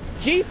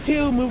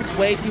G2 moves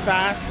way too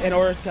fast in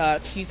order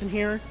to cheese in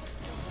here.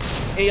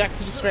 And he likes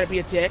to just straight up be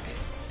a dick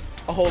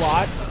a whole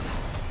lot.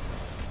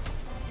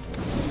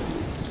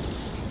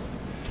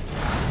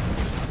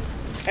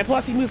 And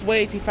plus he moves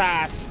way too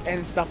fast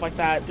and stuff like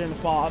that during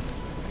this boss.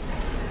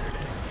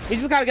 You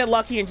just gotta get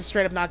lucky and just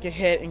straight up not get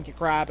hit and get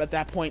grabbed at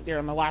that point there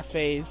in the last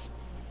phase.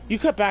 You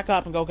could back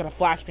up and go get a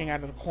flashbang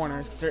out of the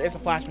corners, because there is a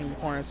flashbang in the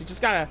corners. You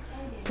just gotta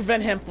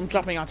prevent him from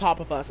jumping on top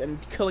of us and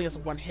killing us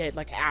with one hit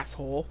like an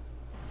asshole.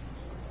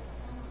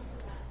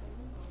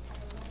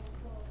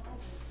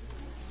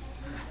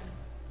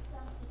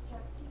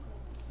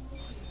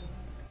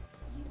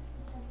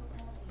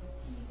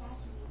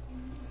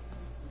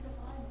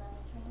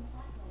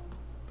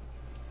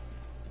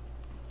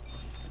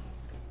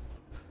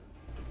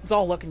 It's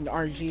all looking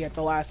RNG at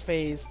the last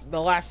phase. The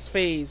last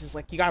phase is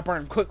like, you gotta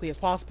burn him quickly as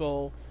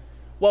possible.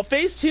 Well,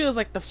 phase 2 is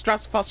like the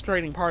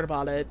frustrating part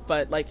about it,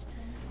 but like,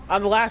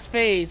 on the last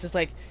phase, it's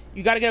like,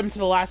 you gotta get him to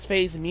the last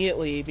phase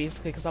immediately,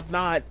 basically, because if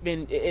not,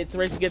 then it's a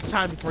race against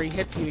time before he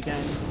hits you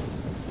again.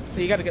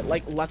 So you gotta get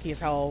like lucky as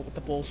hell with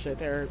the bullshit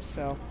there,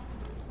 so.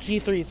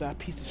 G3 is a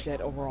piece of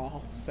shit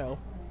overall, so,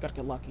 gotta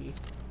get lucky.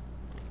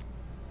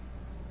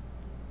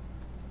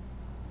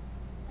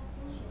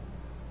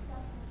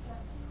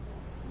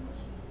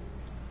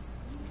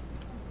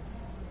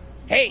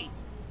 Hey,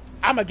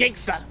 I'm a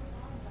gangster.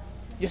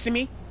 You see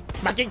me?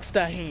 My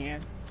gangster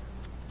hand.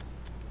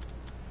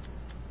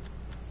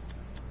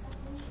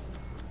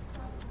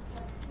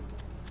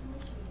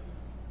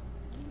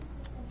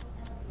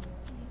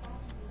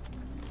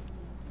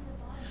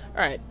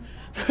 Alright.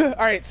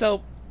 Alright,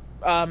 so,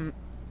 for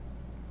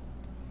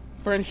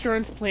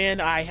insurance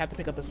plan, I have to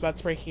pick up this med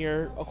spray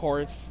here, of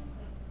course.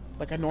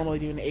 Like I normally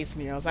do in the A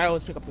scenarios. I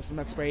always pick up this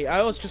med spray.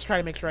 I always just try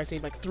to make sure I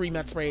save like 3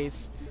 med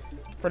sprays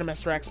for the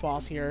Mr. X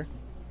boss here.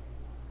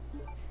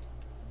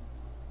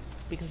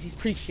 Because he's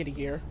pretty shitty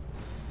here.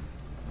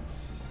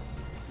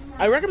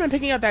 I recommend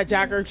picking up that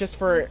dagger just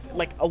for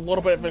like a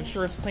little bit of an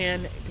insurance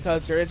plan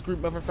because there is group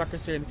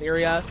motherfuckers here in this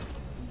area.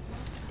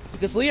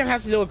 Because Leon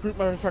has to deal with group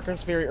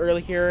motherfuckers very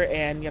early here,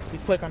 and you have to be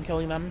quick on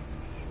killing them.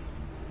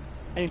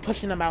 I mean,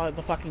 pushing them out of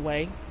the fucking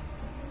way.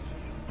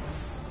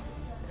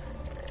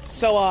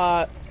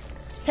 So,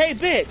 hey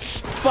bitch,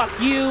 fuck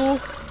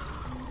you.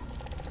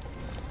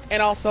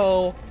 And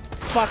also,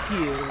 fuck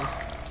you.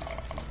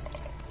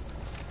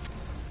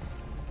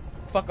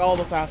 Fuck all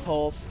those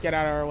assholes. Get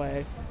out of our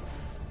way.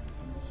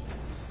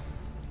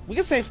 We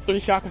can save 3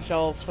 shotgun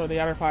shells for the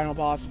other final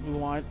boss if we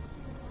want.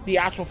 The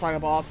actual final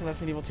boss in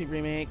Resident Evil 2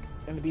 Remake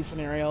and the B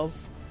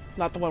scenarios.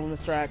 Not the one with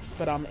Mr. X,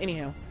 but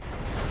anyhow.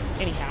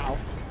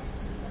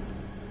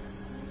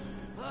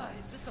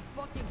 Is this a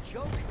fucking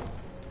joke?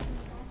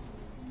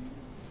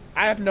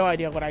 I have no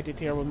idea what I did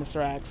here with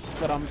Mr. X,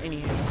 but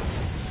anyhow.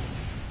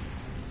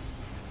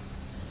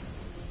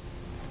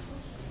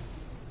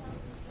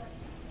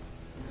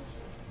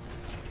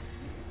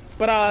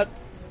 But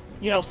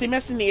you know, same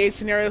as in the A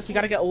scenarios, we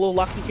gotta get a little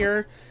lucky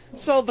here.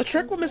 So the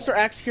trick with Mr.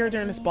 X here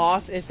during this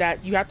boss is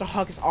that you have to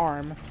hug his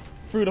arm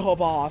through the whole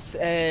boss,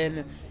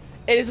 and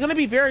it is gonna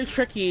be very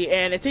tricky,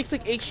 and it takes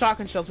like 8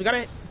 shotgun shells. We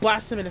gotta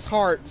blast him in his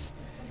heart.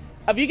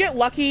 If you get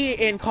lucky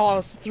and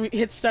cause 3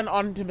 hit stun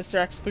onto Mr.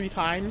 X 3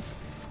 times,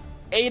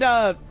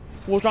 Ada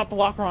will drop the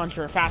lock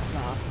launcher fast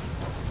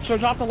enough. She'll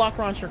drop the lock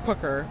launcher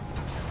quicker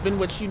than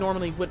what she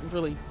normally wouldn't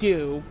really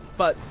do,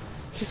 but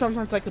she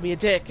sometimes like to be a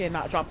dick and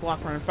not drop the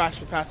lock launcher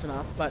fast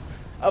enough. But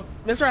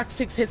Mr. X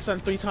 6 hits stun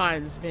 3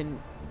 times, then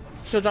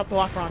she'll drop the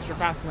lock launcher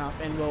fast enough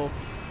and will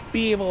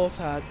be able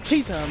to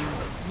cheese him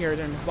here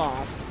during this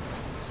boss.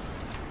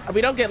 If we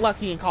don't get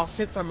lucky and cause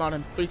hit stun on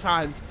him 3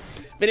 times,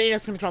 then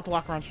Ada's gonna drop the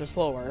lock launcher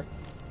slower.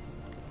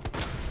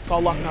 It's all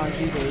luck on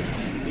G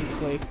base,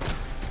 basically.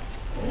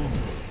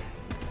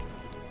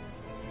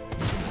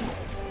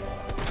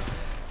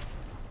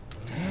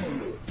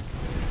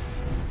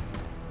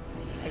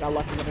 I got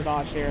lucky with the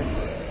dodge here.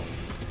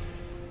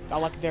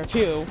 Got lucky there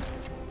too.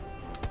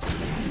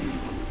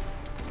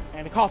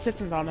 And it caused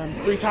hits on him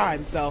 3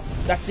 times, so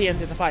that's the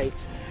end of the fight.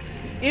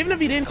 Even if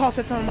you didn't call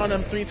hits on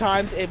him 3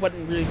 times, it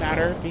wouldn't really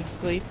matter,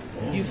 basically.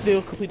 You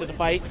still completed the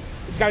fight.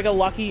 Just gotta get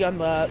lucky on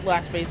the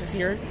last basis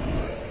here.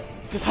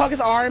 Just hug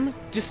his arm,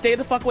 just stay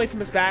the fuck away from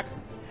his back.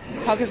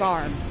 Hug his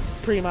arm,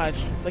 pretty much.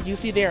 Like you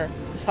see there,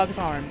 just hug his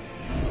arm.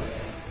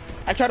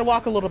 I tried to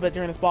walk a little bit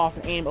during this boss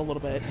and aim a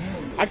little bit.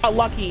 I got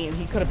lucky and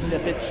he could have been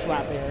a bitch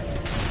slap there.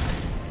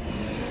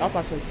 I was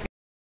actually scared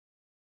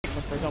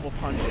for a double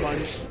punch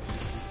lunge.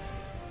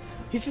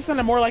 He's just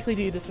gonna more likely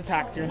do this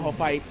attack during the whole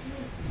fight.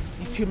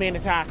 These 2 main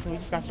attacks, and we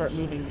just gotta start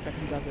moving the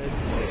second he does it.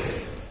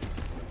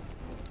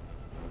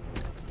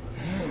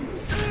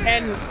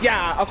 And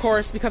yeah, of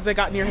course, because I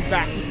got near his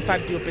back, he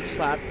decided to do a bitch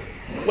slap.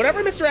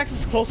 Whenever Mr. X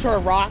is close to a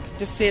rock,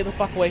 just stay the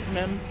fuck away from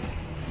him.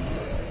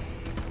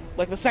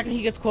 Like, the second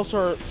he gets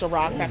closer to a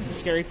rock, that's the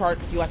scary part,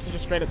 because he likes to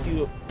just straight up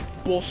do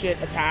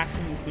bullshit attacks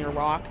when he's near a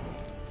rock.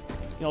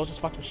 You know, just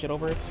fuck your shit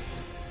over.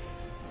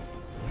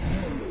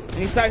 And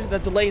he decided to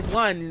delay his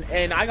lunge,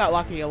 and I got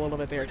lucky a little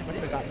bit there, because I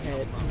could have gotten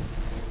hit.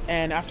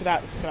 And after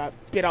that, just gonna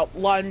bit out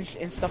lunge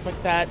and stuff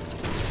like that.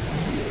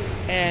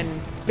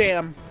 And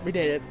bam, we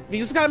did it. We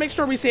just gotta make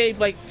sure we save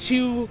like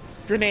 2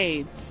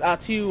 grenades,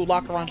 2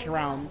 locker launcher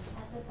rounds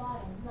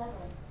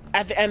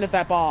at the end of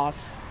that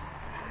boss.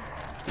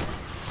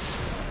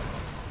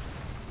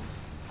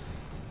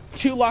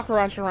 2 locker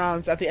launcher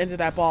rounds at the end of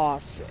that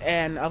boss,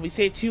 and we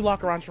save 2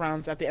 locker launcher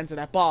rounds at the end of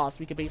that boss.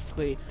 We could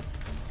basically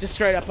just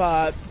straight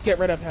up get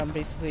rid of him,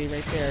 basically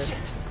right there,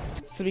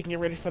 so we can get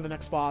ready for the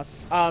next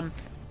boss.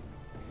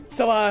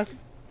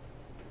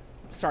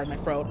 Sorry, my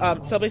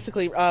throat. So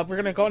basically, we're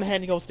gonna go ahead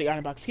and go to the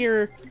iron box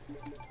here,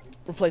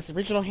 replace the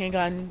original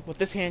handgun with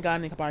this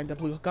handgun, and combine the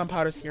blue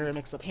gunpowders here and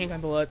mix up handgun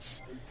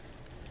bullets.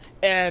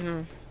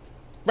 And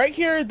right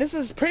here, this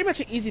is pretty much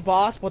an easy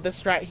boss with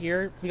this strat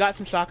here. We got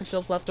some shotgun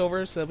shells left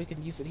over, so we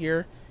can use it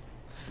here.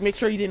 Just make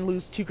sure you didn't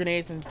lose 2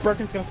 grenades, and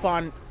Birkin's gonna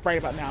spawn right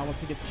about now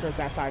once we get towards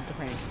that side of the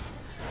crank.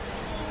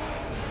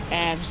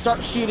 And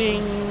start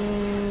shooting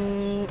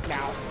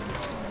now.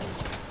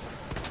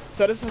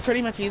 So this is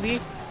pretty much easy.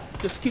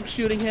 Just keep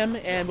shooting him,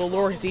 and we'll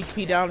lower his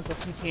HP down as much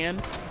as we can.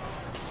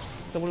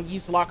 So when we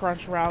use the lock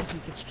launcher rounds,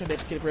 we can try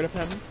to get rid of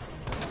him.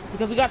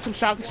 Because we got some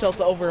shotgun shells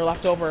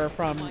left over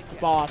from the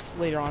boss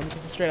later on, we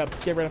can just straight up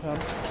get rid of him.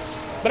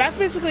 But that's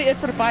basically it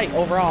for the fight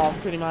overall,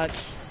 pretty much.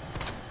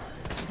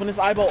 So when his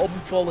eyeball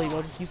opens slowly,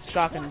 we'll just use the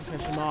shotgun to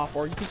finish him off,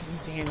 or you can just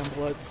use the handgun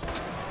bullets.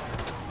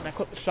 And I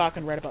equip the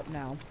shotgun right about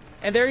now.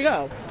 And there you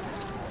go.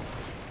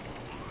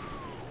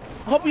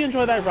 I hope you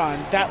enjoyed that run.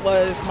 That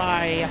was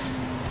my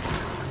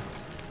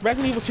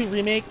Resident Evil 2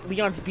 Remake,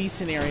 Leon's B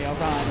scenario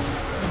run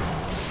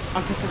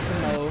on consistent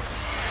mode.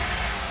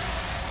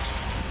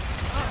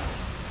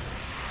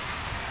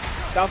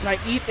 That was my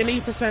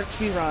 80%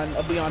 speed run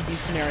of Leon B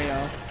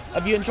scenario.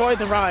 If you enjoyed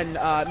the run,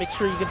 make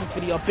sure you give this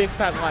video a big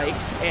fat like,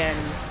 and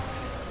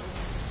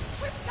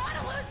We've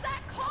gotta lose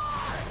that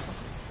car!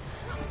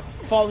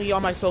 follow me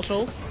on my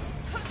socials.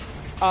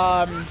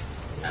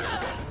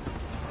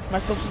 My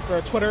socials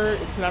are Twitter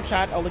and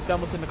Snapchat. I'll link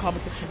them in the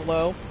comment section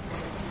below.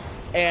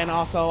 And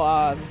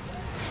also,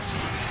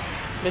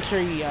 make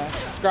sure you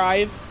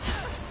subscribe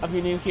if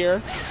you're new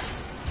here.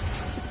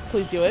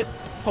 Please do it.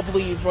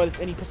 Hopefully you enjoy this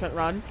 80%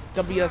 run.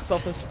 Don't be a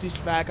selfish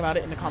douchebag about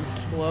it in the comment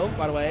section below,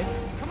 by the way.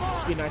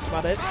 Just be nice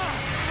about it.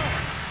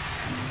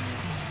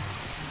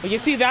 But you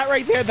see that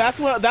right there? That's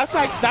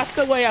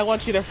the way I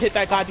want you to hit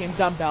that goddamn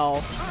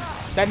dumbbell.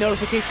 That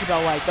notification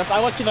bell like that. I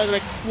want you to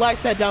like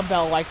slice that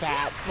dumbbell like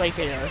that, right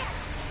there.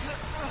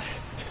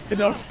 The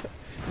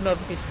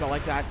notification bell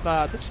like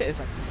that. This shit is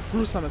like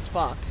gruesome as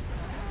fuck.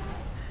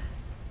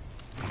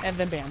 And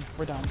then bam,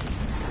 we're done.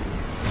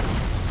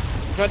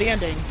 Enjoy the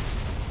ending.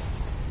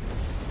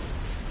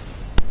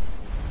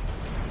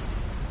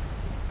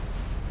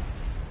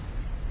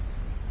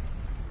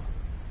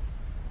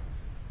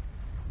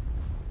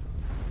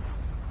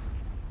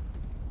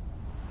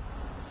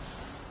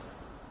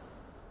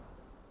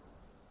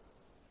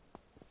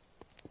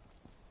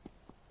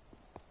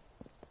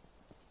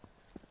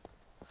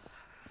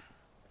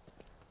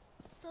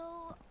 So,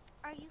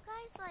 are you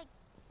guys like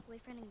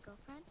boyfriend and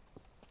girlfriend?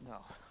 No,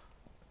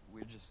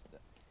 we're just.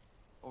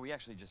 Well, we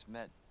actually just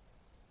met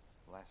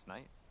last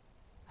night.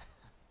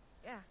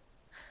 Yeah.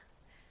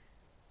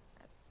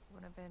 That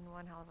would have been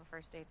one hell of a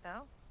first date,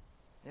 though.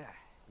 Yeah,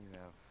 you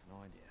have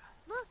no idea.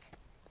 Look!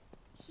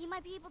 He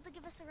might be able to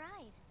give us a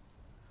ride.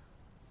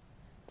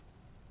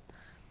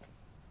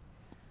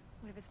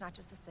 What if it's not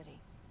just the city?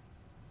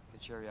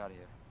 Get Sherry out of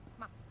here.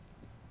 Come on.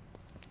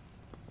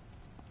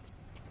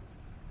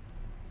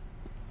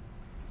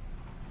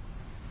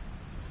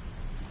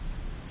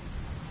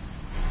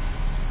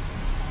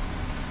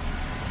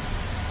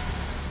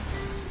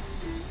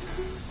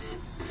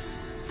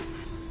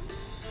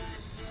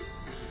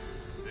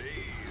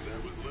 That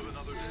was Live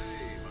Another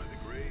Day by the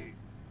great.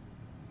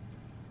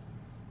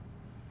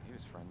 He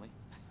was friendly.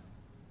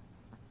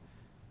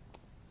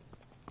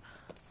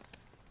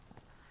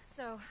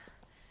 So,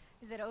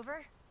 is it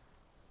over?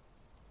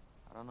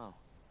 I don't know.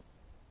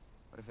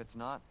 But if it's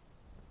not,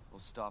 we'll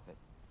stop it.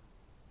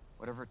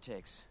 Whatever it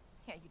takes.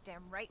 Yeah, you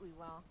damn right we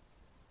will.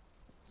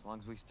 As long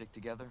as we stick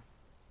together,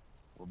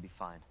 we'll be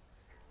fine.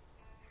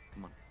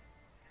 Come on.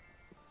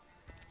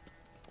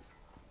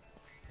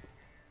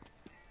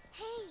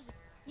 Hey,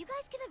 you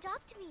guys can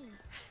adopt me.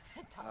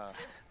 Adopt.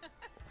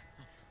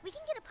 We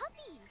can get a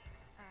puppy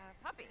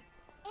Puppy.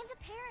 and a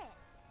parrot.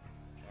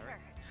 Parrot.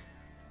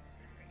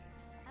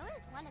 I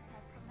always wanted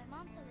pets, but my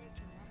mom said they're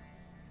too messy.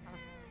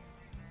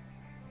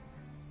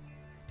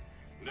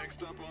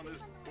 Next up on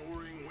this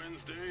boring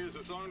Wednesday is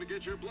a song to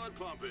get your blood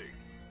pumping.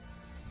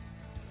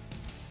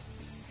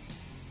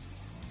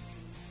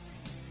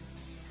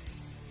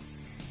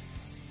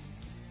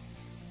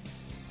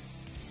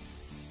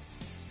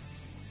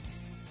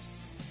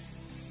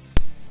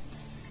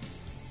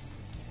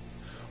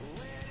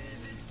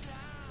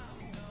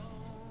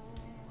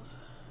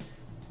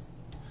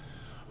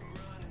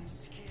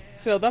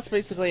 So that's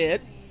basically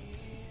it.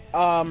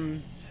 The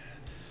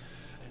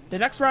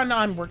next run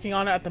I'm working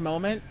on at the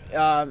moment,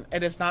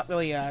 it is not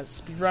really a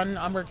speedrun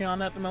I'm working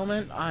on at the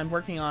moment. I'm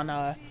working on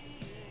a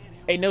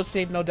no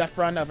save, no death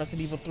run of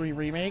Resident Evil 3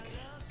 Remake.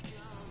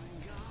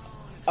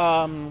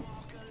 I'm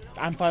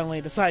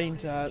finally deciding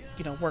to,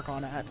 work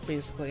on that,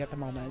 basically, at the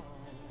moment.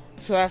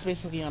 So that's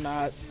basically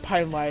on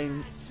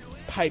pipeline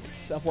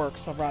pipes of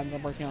works of runs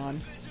I'm working on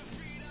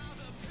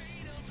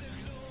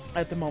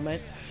at the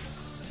moment.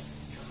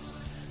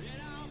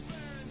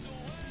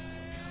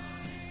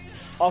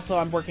 Also,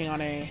 I'm working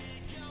on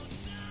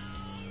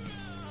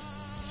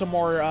some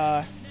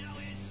more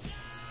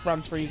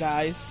runs for you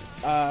guys.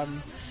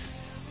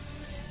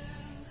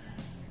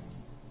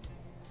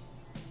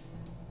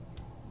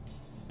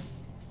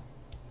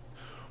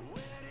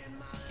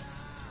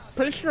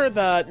 Pretty sure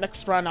the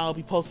next run I'll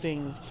be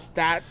posting is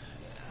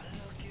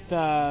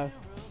the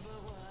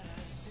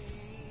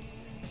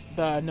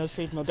no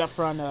save no death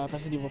run of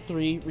Resident Evil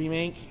 3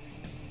 Remake.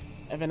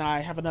 And then I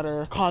have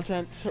another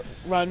content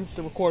runs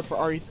to record for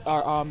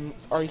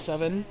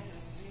RE7.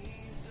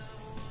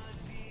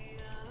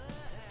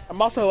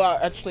 I'm also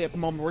actually at the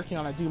moment working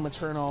on a Doom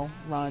Eternal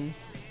run.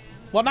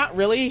 Well, not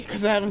really,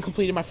 because I haven't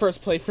completed my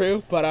first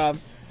playthrough, but I'm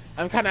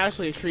kind of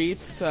actually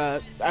intrigued.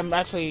 I'm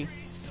actually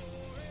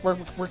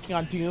working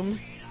on Doom,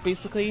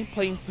 basically.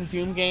 Playing some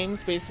Doom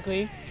games,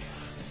 basically.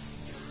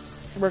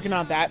 Working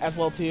on that as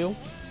well, too.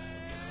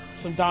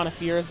 Some Dawn of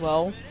Fear as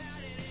well.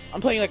 I'm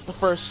playing like the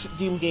first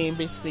Doom game,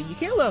 basically. You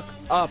can't look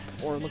up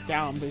or look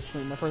down, basically,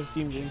 in the first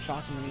Doom game,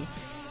 shockingly.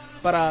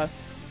 But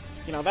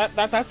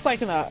that's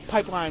like in the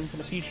pipeline to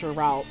the future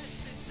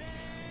routes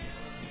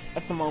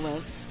at the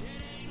moment.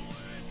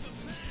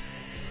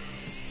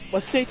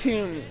 But stay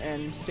tuned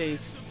and stay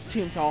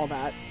tuned to all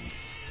that.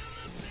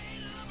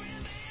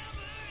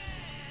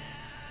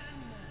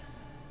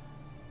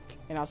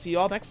 And I'll see you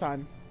all next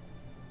time.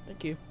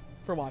 Thank you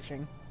for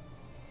watching.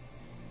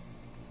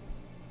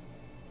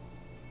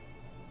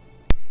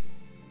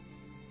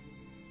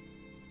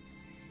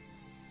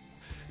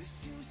 There's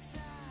two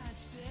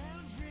sides to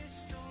every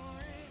story.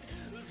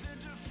 The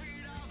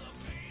defeat of the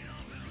pain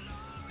of the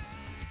glory.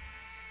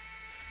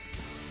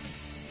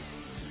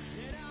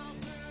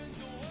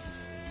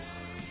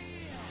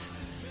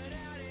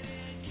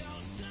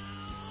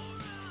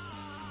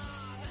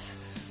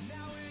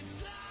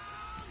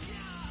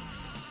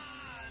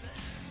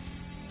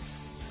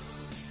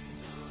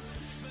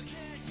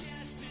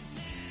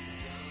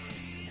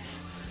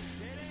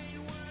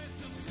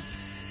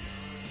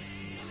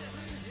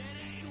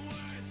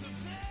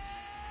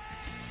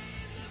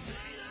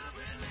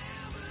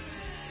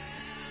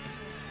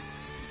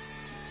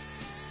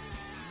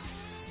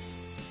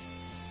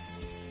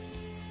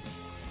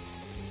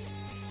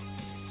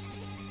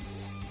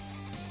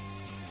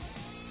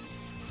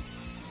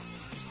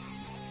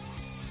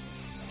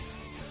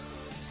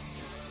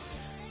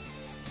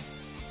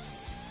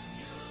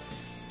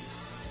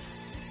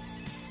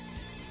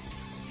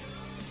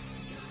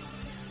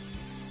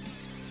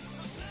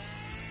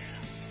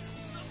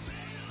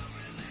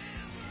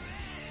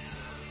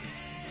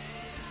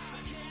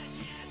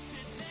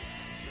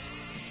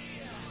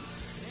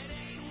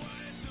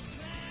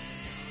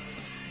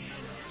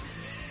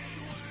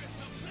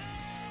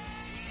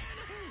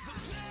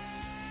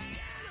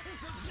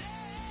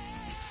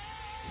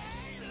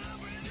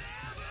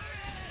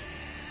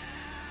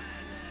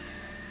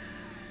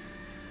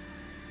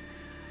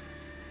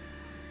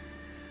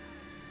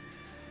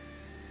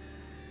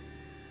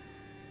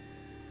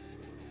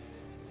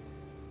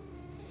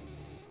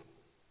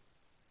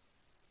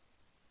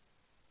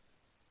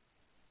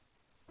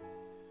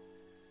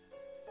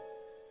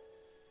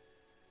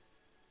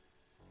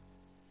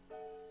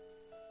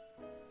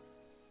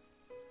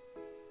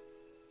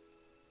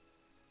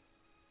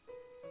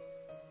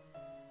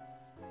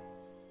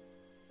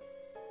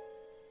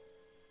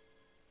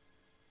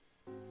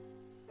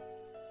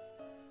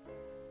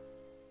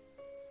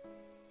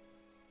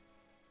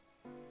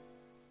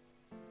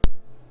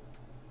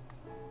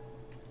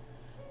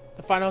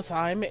 final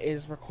time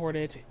is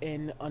recorded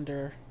in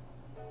under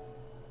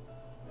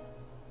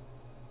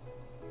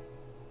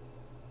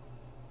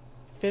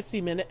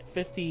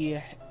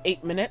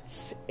 58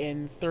 minutes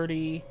and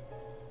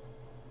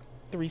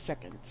 33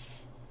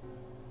 seconds.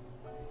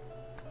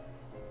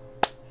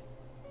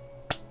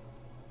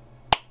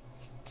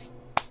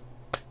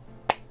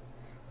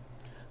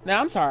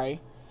 Now, I'm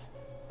sorry.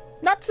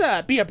 Not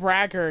to be a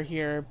bragger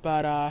here,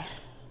 but,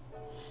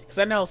 because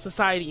I know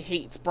society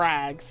hates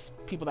brags,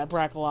 people that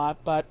brag a lot,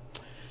 but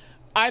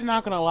I'm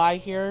not gonna lie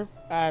here.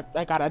 I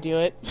gotta do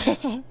it.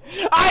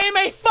 I am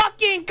a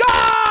fucking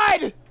god!